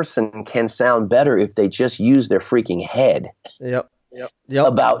talented person can sound better if they just use their freaking head. Yep.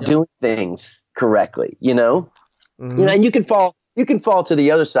 About doing things correctly, and you can fall to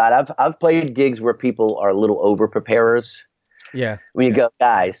the other side. I've played gigs where people are a little over preparers. Yeah. When you go,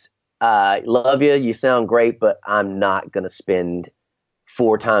 guys, love you. You sound great, but I'm not going to spend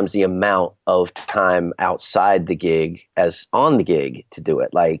 4 times the amount of time outside the gig as on the gig to do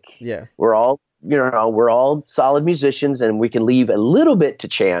it. Like, we're all solid musicians, and we can leave a little bit to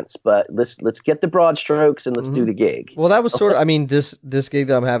chance, but let's get the broad strokes and let's do the gig. Well, that was sort of, I mean, this gig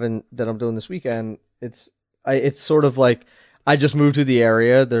that I'm doing this weekend, it's sort of like, I just moved to the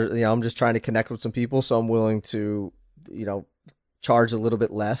area there, I'm just trying to connect with some people. So I'm willing to, charge a little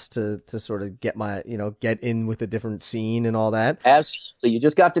bit less to sort of get get in with a different scene and all that. Absolutely. You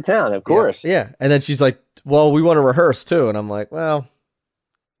just got to town, of course. Yeah. And then she's like, well, we want to rehearse too. And I'm like, well,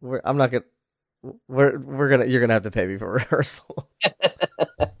 I'm not going to, you're gonna have to pay me for rehearsal.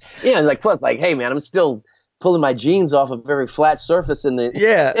 Yeah, and like, plus, like, hey man, I'm still pulling my jeans off a very flat surface in the.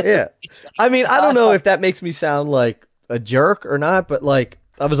 Yeah. I mean, I don't know if that makes me sound like a jerk or not, but like,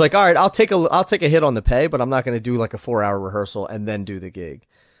 I was like, all right, I'll take a hit on the pay, but I'm not gonna do like a 4-hour rehearsal and then do the gig.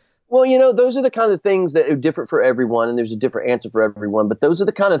 Well, those are the kind of things that are different for everyone, and there's a different answer for everyone. But those are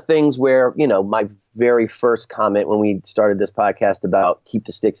the kind of things where, my very first comment when we started this podcast about keep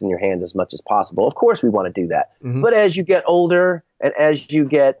the sticks in your hands as much as possible. Of course, we want to do that. Mm-hmm. But as you get older and as you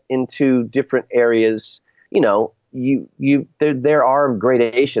get into different areas, there are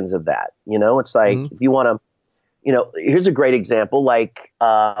gradations of that. It's like, if you want to, here's a great example. Like,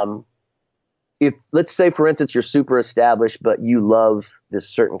 if, let's say, for instance, you're super established, but you love this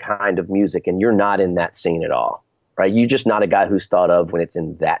certain kind of music and you're not in that scene at all, right? You're just not a guy who's thought of when it's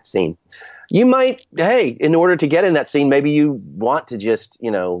in that scene. You might, hey, in order to get in that scene, maybe you want to just,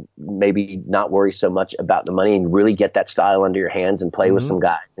 maybe not worry so much about the money and really get that style under your hands and play with some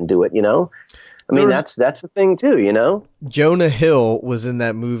guys and do it, I mean, that's the thing too, Jonah Hill was in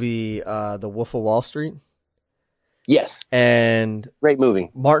that movie, The Wolf of Wall Street. Yes. And great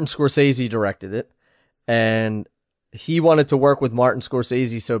movie. Martin Scorsese directed it, and he wanted to work with Martin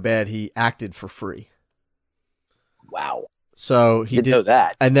Scorsese so bad he acted for free. Wow. So he did know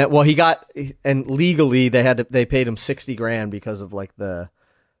that. And then, well, and legally they paid him $60,000 because of like the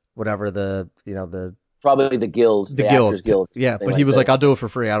probably the guild, the Actors Guild. Yeah, but he was like, I'll do it for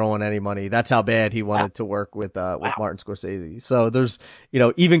free. I don't want any money. That's how bad he wanted to work with Martin Scorsese. So there's,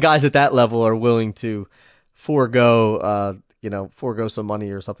 even guys at that level are willing to forego some money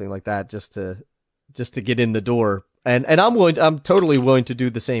or something like that just to get in the door. And I'm totally willing to do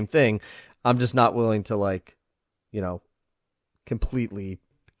the same thing. I'm just not willing to completely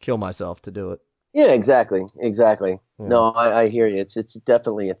kill myself to do it. Yeah, exactly. Yeah. No, I hear you. It's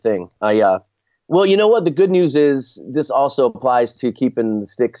definitely a thing. Well, you know what? The good news is this also applies to keeping the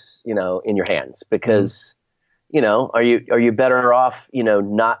sticks, in your hands, because, are you better off,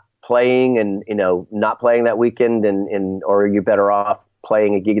 not playing and, not playing that weekend or are you better off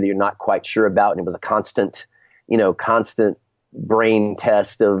playing a gig that you're not quite sure about? And it was a constant brain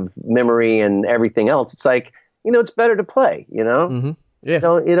test of memory and everything else. It's like, it's better to play, Mm-hmm.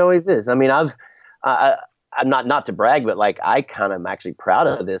 Yeah. It always is. I mean, I'm not to brag, but like I kind of am actually proud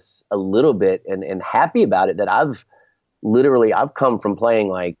of this a little bit and happy about it that I've come from playing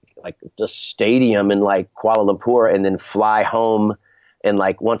like the stadium in like Kuala Lumpur and then fly home. And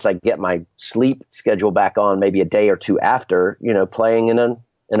like once I get my sleep schedule back on, maybe a day or two after, playing in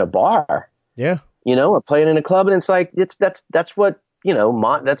a bar, or playing in a club, and it's like that's what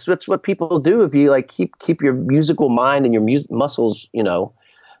that's what people do if you like keep your musical mind and your muscles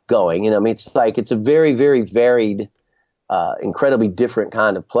going. I mean, it's like it's a very very varied, incredibly different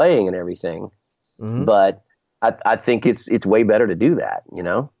kind of playing and everything, but I think it's way better to do that.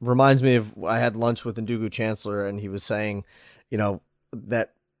 Reminds me of I had lunch with Ndugu Chancellor, and he was saying,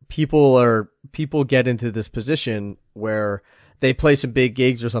 that people get into this position where they play some big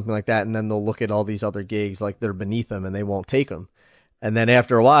gigs or something like that, and then they'll look at all these other gigs like they're beneath them and they won't take them. And then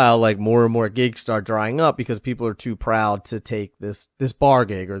after a while, like more and more gigs start drying up because people are too proud to take this bar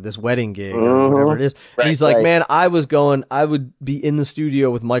gig or this wedding gig or whatever it is. Right, he's like, man, I would be in the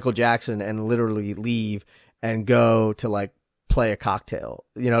studio with Michael Jackson and literally leave and go to like play a cocktail,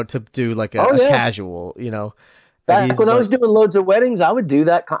 to do like a casual, Back when I was doing loads of weddings, I would do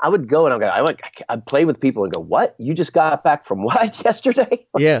that. I would go and I'd play with people and go, "What? You just got back from what yesterday?"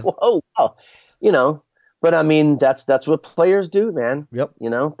 Like, yeah. Whoa, wow. But I mean, that's what players do, man. Yep.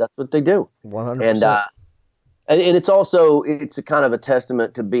 That's what they do. 100%. And it's a kind of a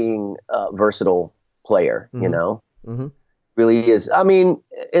testament to being a versatile player. Really is. I mean,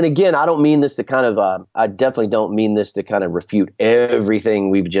 and again, I don't mean this to kind of. I definitely don't mean this to kind of refute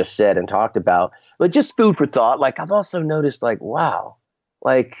everything we've just said and talked about. But just food for thought. Like I've also noticed, like, wow,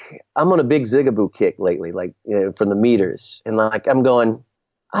 like I'm on a big Zigaboo kick lately, like from the meters, and like I'm going,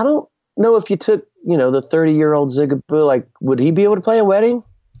 I don't know if you took, the 30-year-old Zigaboo, like, would he be able to play a wedding?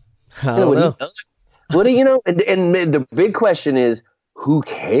 I don't know. Would he? And the big question is, who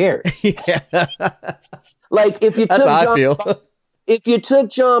cares? Yeah. Like if you That's how I feel. If you took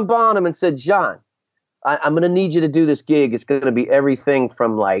John Bonham and said, John, I'm going to need you to do this gig. It's going to be everything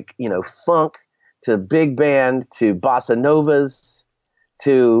from like, funk to big band to bossa novas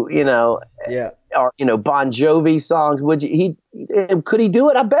to, or, Bon Jovi songs. Could he do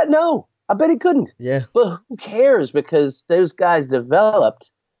it? I bet no. I bet he couldn't. Yeah. But who cares? Because those guys developed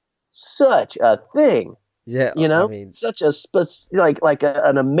such a thing. Yeah. Such a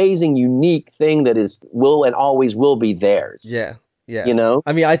an amazing, unique thing that will and always will be theirs. Yeah. Yeah.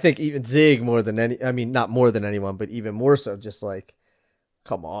 I think even Zig not more than anyone, but even more so, just like,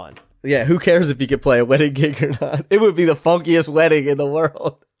 come on. Yeah, who cares if you could play a wedding gig or not? It would be the funkiest wedding in the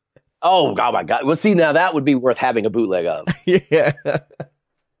world. Oh my God. Well, see, now that would be worth having a bootleg of. Yeah.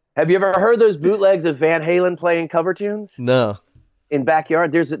 Have you ever heard those bootlegs of Van Halen playing cover tunes? No. In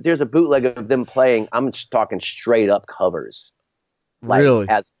Backyard, there's a bootleg of them playing. I'm just talking straight up covers. Like, really?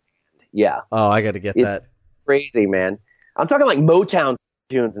 Yeah. Oh, I got to get that. Crazy, man. I'm talking like Motown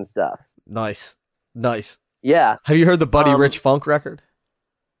tunes and stuff. Nice. Yeah. Have you heard the Buddy Rich Funk record?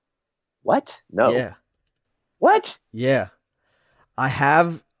 What? No. Yeah. What? Yeah. I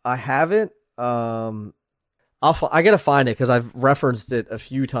haven't. I gotta find it because I've referenced it a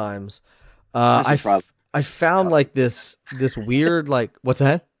few times. I found like this weird like what's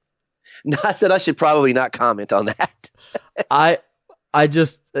that? No, I said I should probably not comment on that. I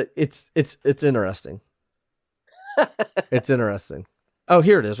just it's interesting. It's interesting. Oh,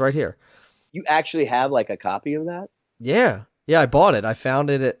 here it is, right here. You actually have like a copy of that? Yeah. I bought it. I found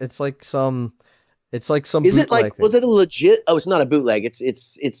it. It's like some. Is it like? Was it a legit? Oh, it's not a bootleg.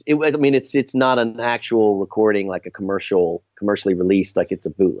 It's not an actual recording, like a commercially released. Like it's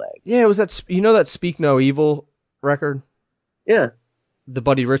a bootleg. Yeah, it was that. That Speak No Evil record. Yeah. The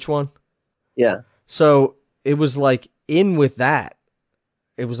Buddy Rich one. Yeah. So it was like in with that.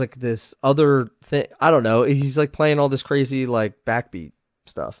 It was like this other thing. I don't know. He's like playing all this crazy like backbeat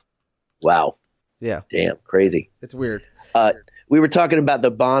stuff. Wow. Yeah. Damn, crazy. It's weird. We were talking about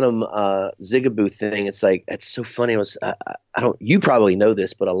the Bonham Zigaboo thing. It's like it's so funny. You probably know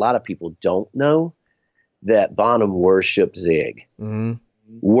this, but a lot of people don't know that Bonham worshipped Zig. Mm-hmm.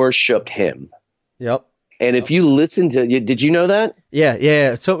 Worshipped him. Yep. And if you listen to, did you know that?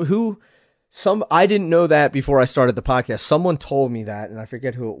 Yeah. So I didn't know that before I started the podcast. Someone told me that, and I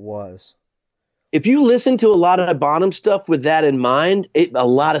forget who it was. If you listen to a lot of Bonham stuff with that in mind, a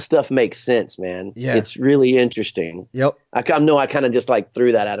lot of stuff makes sense, man. Yeah. It's really interesting. Yep. I kind of just like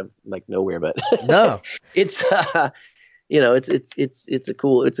threw that out of like nowhere, but no, it's it's a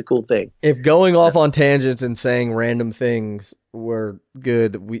cool thing. If going off on tangents and saying random things were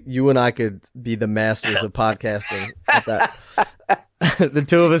good, you and I could be the masters of podcasting at that. The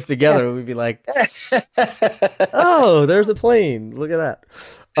two of us together, we'd be like, oh, there's a plane. Look at that.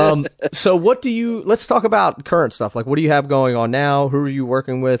 So let's talk about current stuff. Like, what do you have going on now? Who are you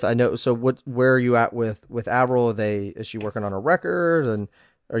working with? I know. So where are you at with Avril? Is she working on a record, and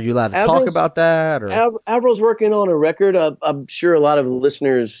are you allowed to talk about that? Or Avril's working on a record. I'm sure a lot of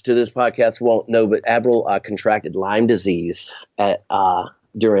listeners to this podcast won't know, but Avril contracted Lyme disease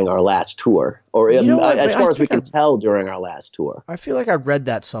during our last tour, or as far as we can tell, during our last tour. I feel like I read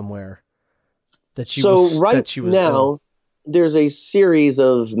that somewhere that she was now. Ill. There's a series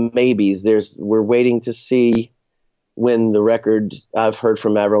of maybes. We're waiting to see when the record. I've heard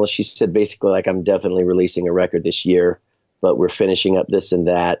from Avril. She said basically like, I'm definitely releasing a record this year, but we're finishing up this and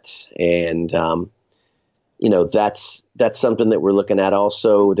that. And, that's something that we're looking at.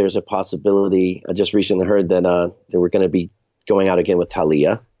 Also, there's a possibility. I just recently heard that they were going to be going out again with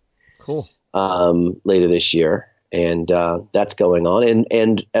Thalia. Cool. Later this year. And that's going on.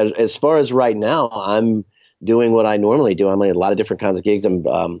 And as far as right now, I'm doing what I normally do. I'm in a lot of different kinds of gigs.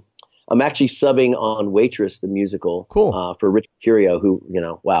 I'm actually subbing on Waitress, the musical, cool. For Rich Curio, who,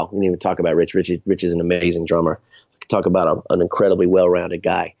 wow, we didn't even talk about Rich. Rich is an amazing drummer. I could talk about an incredibly well-rounded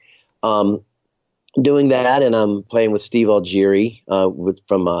guy. Doing that, and I'm playing with Steve Algieri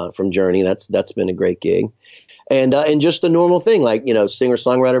from Journey. That's been a great gig. And just the normal thing, like,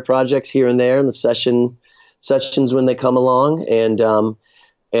 singer-songwriter projects here and there, and the sessions when they come along.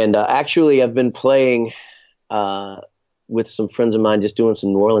 And actually, I've been playing with some friends of mine, just doing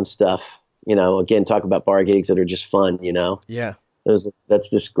some New Orleans stuff, again, talk about bar gigs that are just fun, Yeah. That's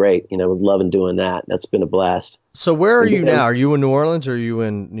just great. With loving doing that. That's been a blast. So where are you now? Are you in New Orleans or are you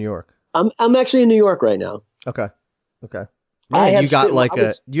in New York? I'm actually in New York right now. Okay. Man, you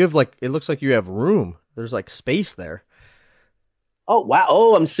have it looks like you have room. There's like space there. Oh, wow.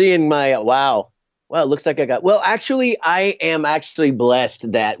 Oh, I'm seeing wow. Well, it looks like actually, I am actually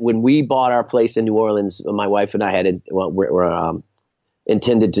blessed that when we bought our place in New Orleans, my wife and I were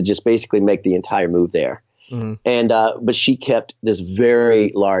intended to just basically make the entire move there. Mm-hmm. And, but she kept this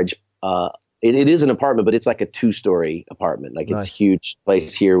very large, it is an apartment, but it's like a 2-story apartment. Like nice. It's a huge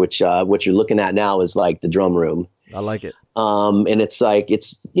place here, which, what you're looking at now is like the drum room. I like it. And it's like,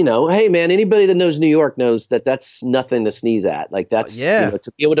 hey man, anybody that knows New York knows that that's nothing to sneeze at. Like that's,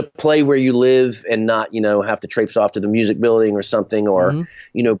 to be able to play where you live and not, have to traipse off to the music building or something, or,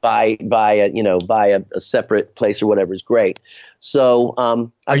 mm-hmm. buy a separate place or whatever is great. So,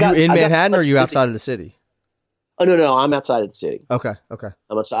 are you in Manhattan or are you outside of the city? Oh, no, I'm outside of the city. Okay.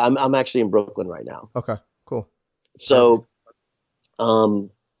 I'm actually in Brooklyn right now. Okay, cool. So,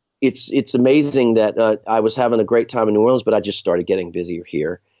 it's amazing that I was having a great time in New Orleans, but I just started getting busier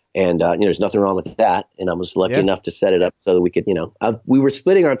here. And, there's nothing wrong with that. And I was lucky enough to set it up so that we could, we were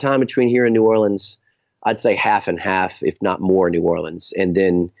splitting our time between here and New Orleans, I'd say half and half, if not more, New Orleans. And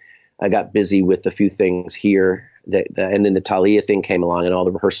then I got busy with a few things here. And then the Thalia thing came along, and all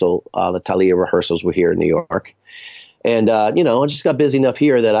the Thalia rehearsals were here in New York. And, I just got busy enough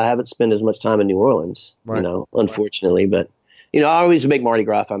here that I haven't spent as much time in New Orleans, unfortunately. But, I always make Mardi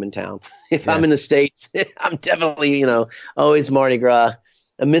Gras if I'm in town. If I'm in the States, I'm definitely, always Mardi Gras.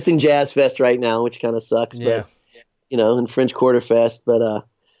 I'm missing Jazz Fest right now, which kind of sucks. But, and French Quarter Fest, but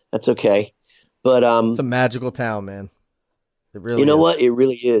that's okay. But it's a magical town, man. It really is. What? It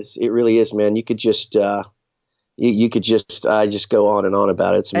really is. It really is, man. You could just I just go on and on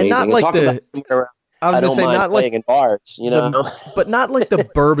about it. It's amazing. And not like I was going to say, not like in bars, but not like the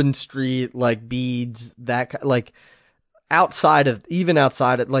Bourbon Street, like beads, that like outside of,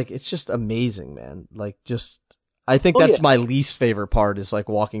 like, it's just amazing, man. Like, just, I think that's my least favorite part is like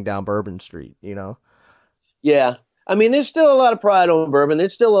walking down Bourbon Street, Yeah. I mean, there's still a lot of pride on Bourbon.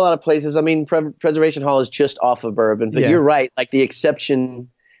 There's still a lot of places. I mean, Preservation Hall is just off of Bourbon, but you're right. Like the exception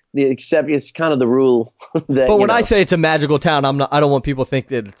is kind of the rule. That, but when I say it's a magical town, I don't want people to think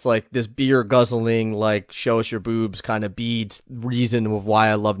that it's like this beer guzzling, like show us your boobs kind of beads reason of why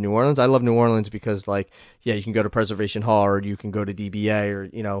I love New Orleans. I love New Orleans because you can go to Preservation Hall or you can go to DBA or,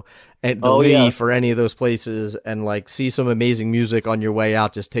 and the Leaf or any of those places and like see some amazing music on your way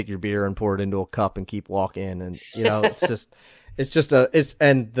out. Just take your beer and pour it into a cup and keep walking. And, and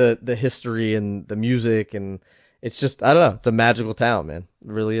the history and the music and, it's just, I don't know. It's a magical town, man.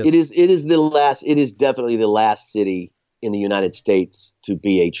 It really is. It is definitely the last city in the United States to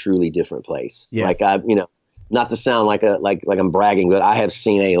be a truly different place. Yeah. Like not to sound like I'm bragging, but I have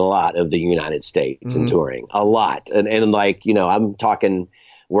seen a lot of the United States in touring, a lot. And like, I'm talking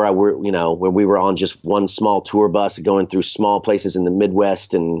where when we were on just one small tour bus going through small places in the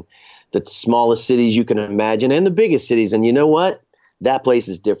Midwest and the smallest cities you can imagine and the biggest cities. And you know what? That place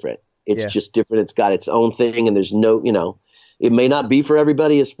is different. It's just different. It's got its own thing, and there's no, it may not be for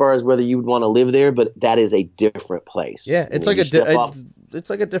everybody as far as whether you would want to live there, but that is a different place. Yeah, it's like it's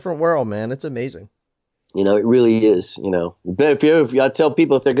like a different world, man. It's amazing. It really is. But if I tell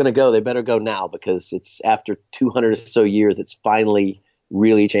people if they're going to go, they better go now, because it's after 200 or so years, it's finally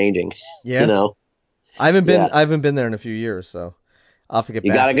really changing. Yeah. I haven't been there in a few years, so I'll have to get back.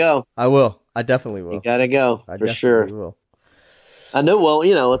 You got to go. I will. I definitely will. You got to go for sure. Will. I know. Well,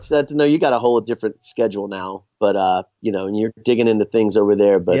 it's sad to know you got a whole different schedule now, but and you're digging into things over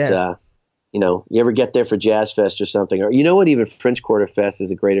there. But you ever get there for Jazz Fest or something, or what? Even French Quarter Fest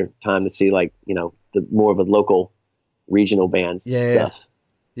is a greater time to see, the more of a local, regional bands stuff.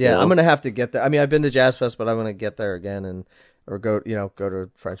 Yeah, I'm gonna have to get there. I mean, I've been to Jazz Fest, but I'm gonna get there again or go to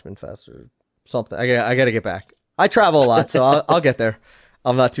Frenchman Fest or something. I got to get back. I travel a lot, so I'll get there.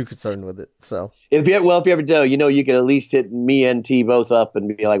 I'm not too concerned with it. So if you ever do, you can at least hit me and T both up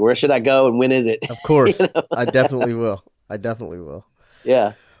and be like, where should I go and when is it? Of course, I definitely will.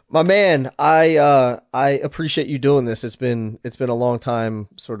 Yeah. My man, I appreciate you doing this. It's been a long time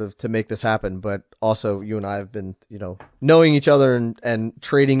sort of to make this happen, but also you and I have been, knowing each other and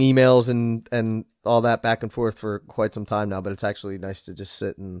trading emails and all that back and forth for quite some time now, but it's actually nice to just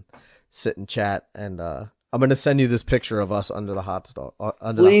sit and chat. And I'm going to send you this picture of us under the hot stove.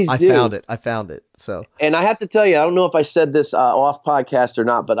 Please do. I found it. So, and I have to tell you, I don't know if I said this off podcast or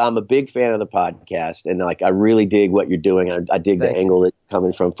not, but I'm a big fan of the podcast, and I really dig what you're doing. I dig the angle that you're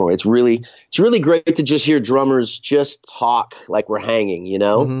coming from. It's really great to just hear drummers just talk like we're hanging,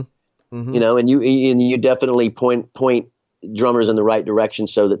 Mm-hmm. Mm-hmm. And you definitely point drummers in the right direction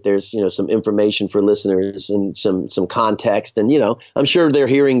so that there's some information for listeners and some context, and I'm sure they're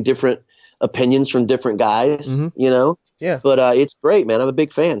hearing different opinions from different guys, Yeah. But it's great, man. I'm a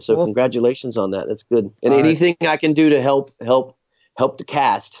big fan. So congratulations on that. That's good. And anything I can do to help the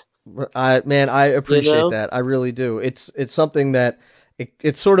cast. I appreciate that. I really do. It's something that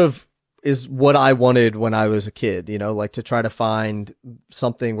it sort of is what I wanted when I was a kid, to try to find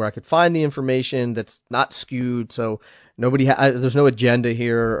something where I could find the information that's not skewed. So there's no agenda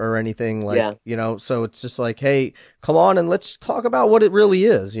here or anything so it's just like, hey, come on and let's talk about what it really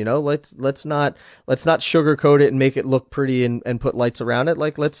is. Let's not sugarcoat it and make it look pretty and put lights around it.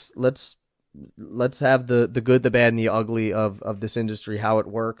 Like let's have the good, the bad, and the ugly of this industry, how it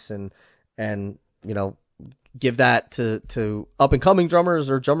works, and give that to up and coming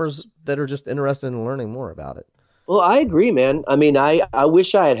drummers or drummers that are just interested in learning more about it. Well, I agree, man. I mean, I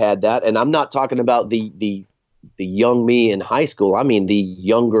wish I had that, and I'm not talking about the young me in high school. I mean, the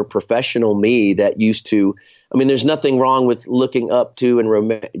younger professional me that used to, there's nothing wrong with looking up to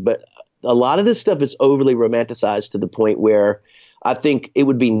but a lot of this stuff is overly romanticized to the point where I think it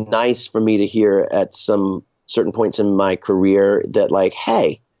would be nice for me to hear at some certain points in my career that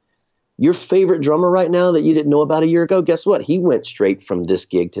hey, your favorite drummer right now that you didn't know about a year ago, guess what? He went straight from this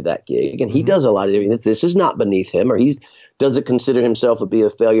gig to that gig, and he does a lot of different. This is not beneath him, or he doesn't consider himself to be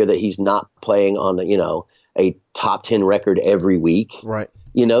a failure that he's not playing on a top 10 record every week. Right.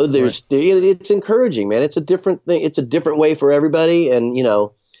 It's encouraging, man. It's a different thing. It's a different way for everybody. And,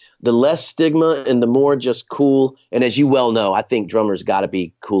 the less stigma and the more just cool. And as you well know, I think drummers got to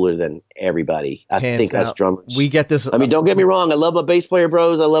be cooler than everybody. I think us drummers. We get this. Don't get me wrong. I love my bass player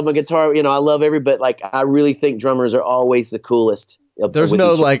bros. I love my guitar. I love everybody. I really think drummers are always the coolest. There's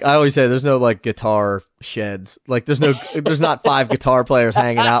no I always say there's no guitar sheds. There's not 5 guitar players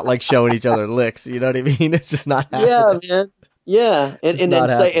hanging out showing each other licks. You know what I mean? It's just not happening. Yeah, man. Yeah,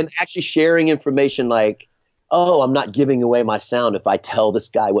 and actually sharing information oh, I'm not giving away my sound if I tell this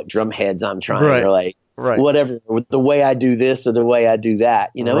guy what drum heads I'm trying, or whatever, the way I do this or the way I do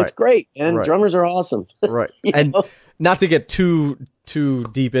that. It's great, and drummers are awesome. Right. And not to get too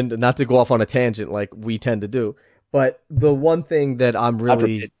deep into, not to go off on a tangent like we tend to do. But the one thing that I'm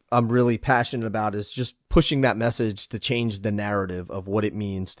really passionate about is just pushing that message to change the narrative of what it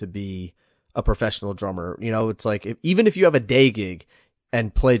means to be a professional drummer. It's even if you have a day gig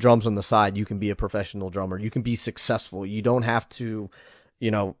and play drums on the side, you can be a professional drummer. You can be successful. You don't have to,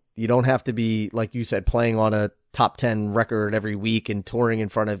 be, like you said, playing on a top 10 record every week and touring in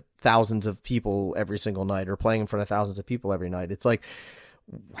front of thousands of people every single night, or playing in front of thousands of people every night. It's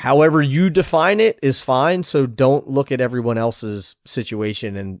however you define it is fine. So don't look at everyone else's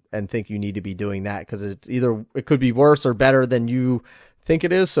situation and think you need to be doing that, because it could be worse or better than you think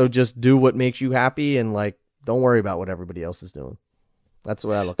it is. So just do what makes you happy, and don't worry about what everybody else is doing. That's the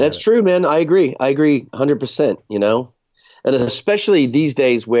way I look at it. That's true, man. I agree 100%, and especially these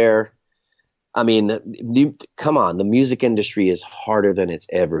days where, come on, the music industry is harder than it's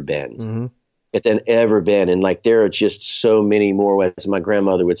ever been. Mm-hmm. than ever been. And like, there are just so many more ways. My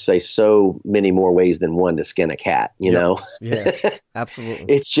grandmother would say, so many more ways than one to skin a cat, you know? Yeah,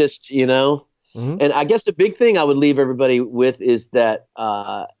 absolutely. It's just, you know, and I guess the big thing I would leave everybody with is that,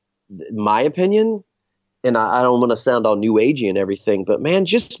 my opinion, and I don't want to sound all new agey and everything, but man,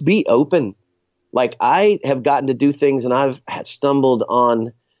 just be open. Like, I have gotten to do things and I've stumbled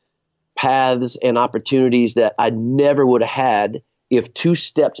on paths and opportunities that I never would have had if 2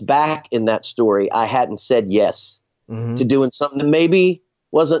 steps back in that story, I hadn't said yes to doing something that maybe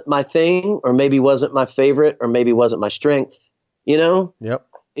wasn't my thing, or maybe wasn't my favorite, or maybe wasn't my strength, you know? Yep.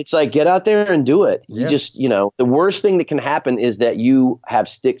 It's like, get out there and do it. Yeah. You just, you know, the worst thing that can happen is that you have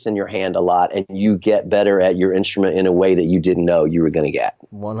sticks in your hand a lot and you get better at your instrument in a way that you didn't know you were going to get.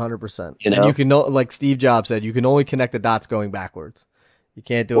 100%. You know? And you can know, like Steve Jobs said, you can only connect the dots going backwards. You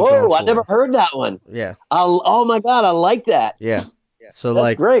can't do it. Whoa, I never heard that one. Yeah. Oh my God, I like that. Yeah. So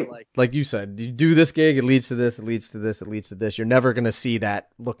That's great. Like you said, you do this gig, it leads to this, it leads to this, it leads to this. You're never going to see that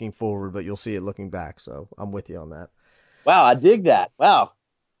looking forward, but you'll see it looking back. So I'm with you on that. Wow, I dig that. Wow.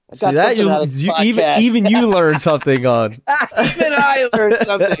 See that? Even you learned something on. Even I learned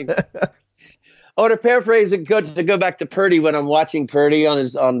something. Oh, to paraphrase and to go back to Purdy, when I'm watching Purdy on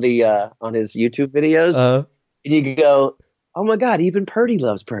his YouTube videos, and you go, oh my God, even Purdy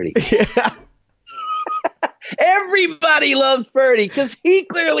loves Purdy. Yeah. Everybody loves Purdy because he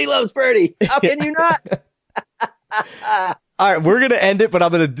clearly loves Purdy. How can you not? All right, we're gonna end it, but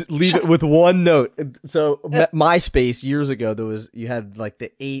I'm gonna leave it with one note. So MySpace years ago, you had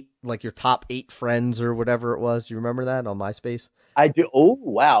like your top 8 friends or whatever it was. You remember that on MySpace? I do. Oh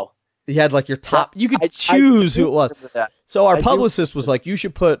wow! You had like your top. You could choose who it was. So our publicist was like, you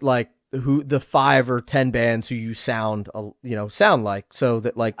should put like who the 5 or 10 bands who you sound like, so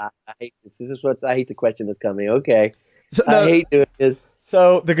that like. I hate this. I hate the question that's coming. Okay. So, I hate doing this.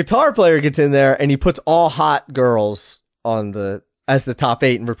 So the guitar player gets in there and he puts all hot girls as the top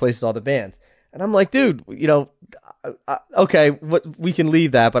 8 and replaces all the bands. And I'm like, dude, you know, okay, we can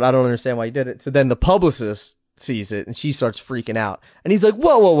leave that, but I don't understand why you did it. So then the publicist sees it and she starts freaking out. And he's like,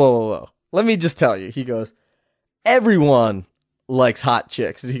 whoa. Let me just tell you. He goes, everyone likes hot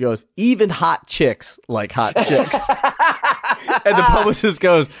chicks. And he goes, even hot chicks like hot chicks. And the publicist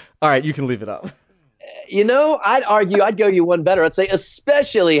goes, all right, you can leave it up. You know, I'd go you one better. I'd say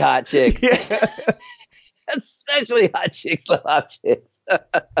especially hot chicks. Yeah. Especially hot chicks love hot chicks.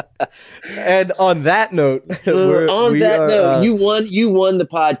 And on that note, you won the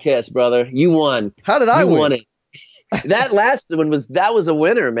podcast, brother. You won. How did I win? Won it. That last one was a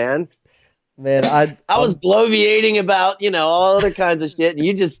winner, man. Man, I was bloviating about, you know, all other kinds of shit, and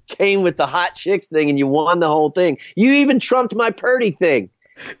you just came with the hot chicks thing, and you won the whole thing. You even trumped my Purdy thing.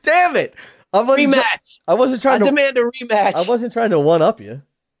 Damn it! Rematch. I demand a rematch. I wasn't trying to one up you.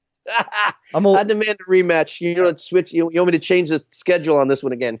 I demand a rematch. You know, switch. You want me to change the schedule on this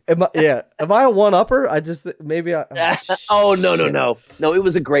one again? Am I a one upper? Oh no! It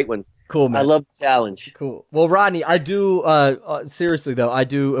was a great one. Cool, man. I love the challenge. Cool. Well, Rodney, I do seriously though, I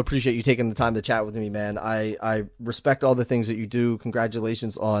do appreciate you taking the time to chat with me, man. I respect all the things that you do.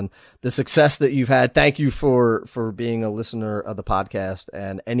 Congratulations on the success that you've had. Thank you for being a listener of the podcast.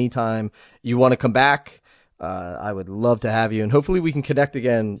 And anytime you want to come back, I would love to have you, and hopefully we can connect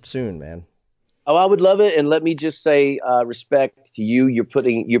again soon, man. Oh, I would love it. And let me just say, respect to you. You're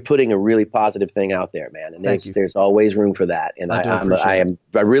putting a really positive thing out there, man. And there's always room for that. And I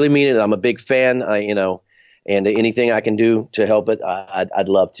really mean it. I'm a big fan, and anything I can do to help it, I'd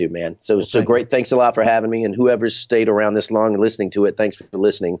love to, man. So great. Thanks a lot for having me. And whoever's stayed around this long and listening to it, thanks for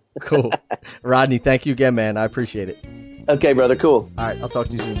listening. Cool. Rodney, thank you again, man. I appreciate it. Okay, brother. Cool. All right. I'll talk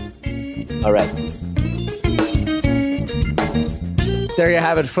to you soon. All right. There you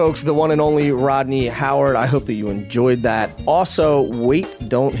have it, folks. The one and only Rodney Howard. I hope that you enjoyed that. Also,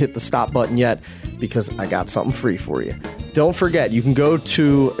 don't hit the stop button yet, because I got something free for you. Don't forget, you can go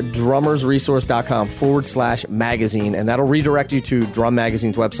to drummersresource.com/magazine, and that'll redirect you to Drum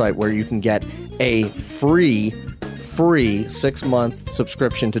Magazine's website, where you can get a free 6-month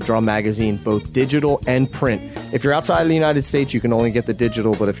subscription to Drum Magazine, both digital and print. If you're outside of the United States, you can only get the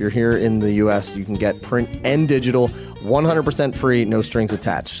digital, but if you're here in the US, you can get print and digital, 100% free, no strings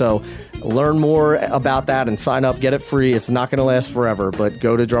attached. So learn more about that and sign up, get it free. It's not going to last forever, but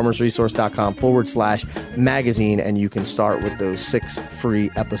go to drummersresource.com/magazine and you can start with those 6 free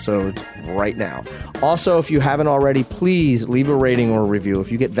episodes right now. Also, if you haven't already, please leave a rating or a review.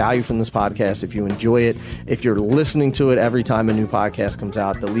 If you get value from this podcast, if you enjoy it, if you're listening to it every time a new podcast comes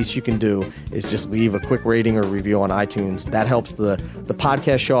out, the least you can do is just leave a quick rating or review on iTunes. That helps the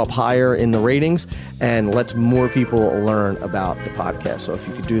podcast show up higher in the ratings and lets more people learn about the podcast. So if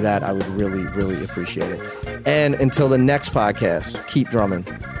you could do that, I would really, really appreciate it. And until the next podcast, keep drumming.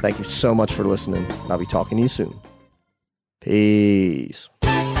 Thank you so much for listening. I'll be talking to you soon. Peace.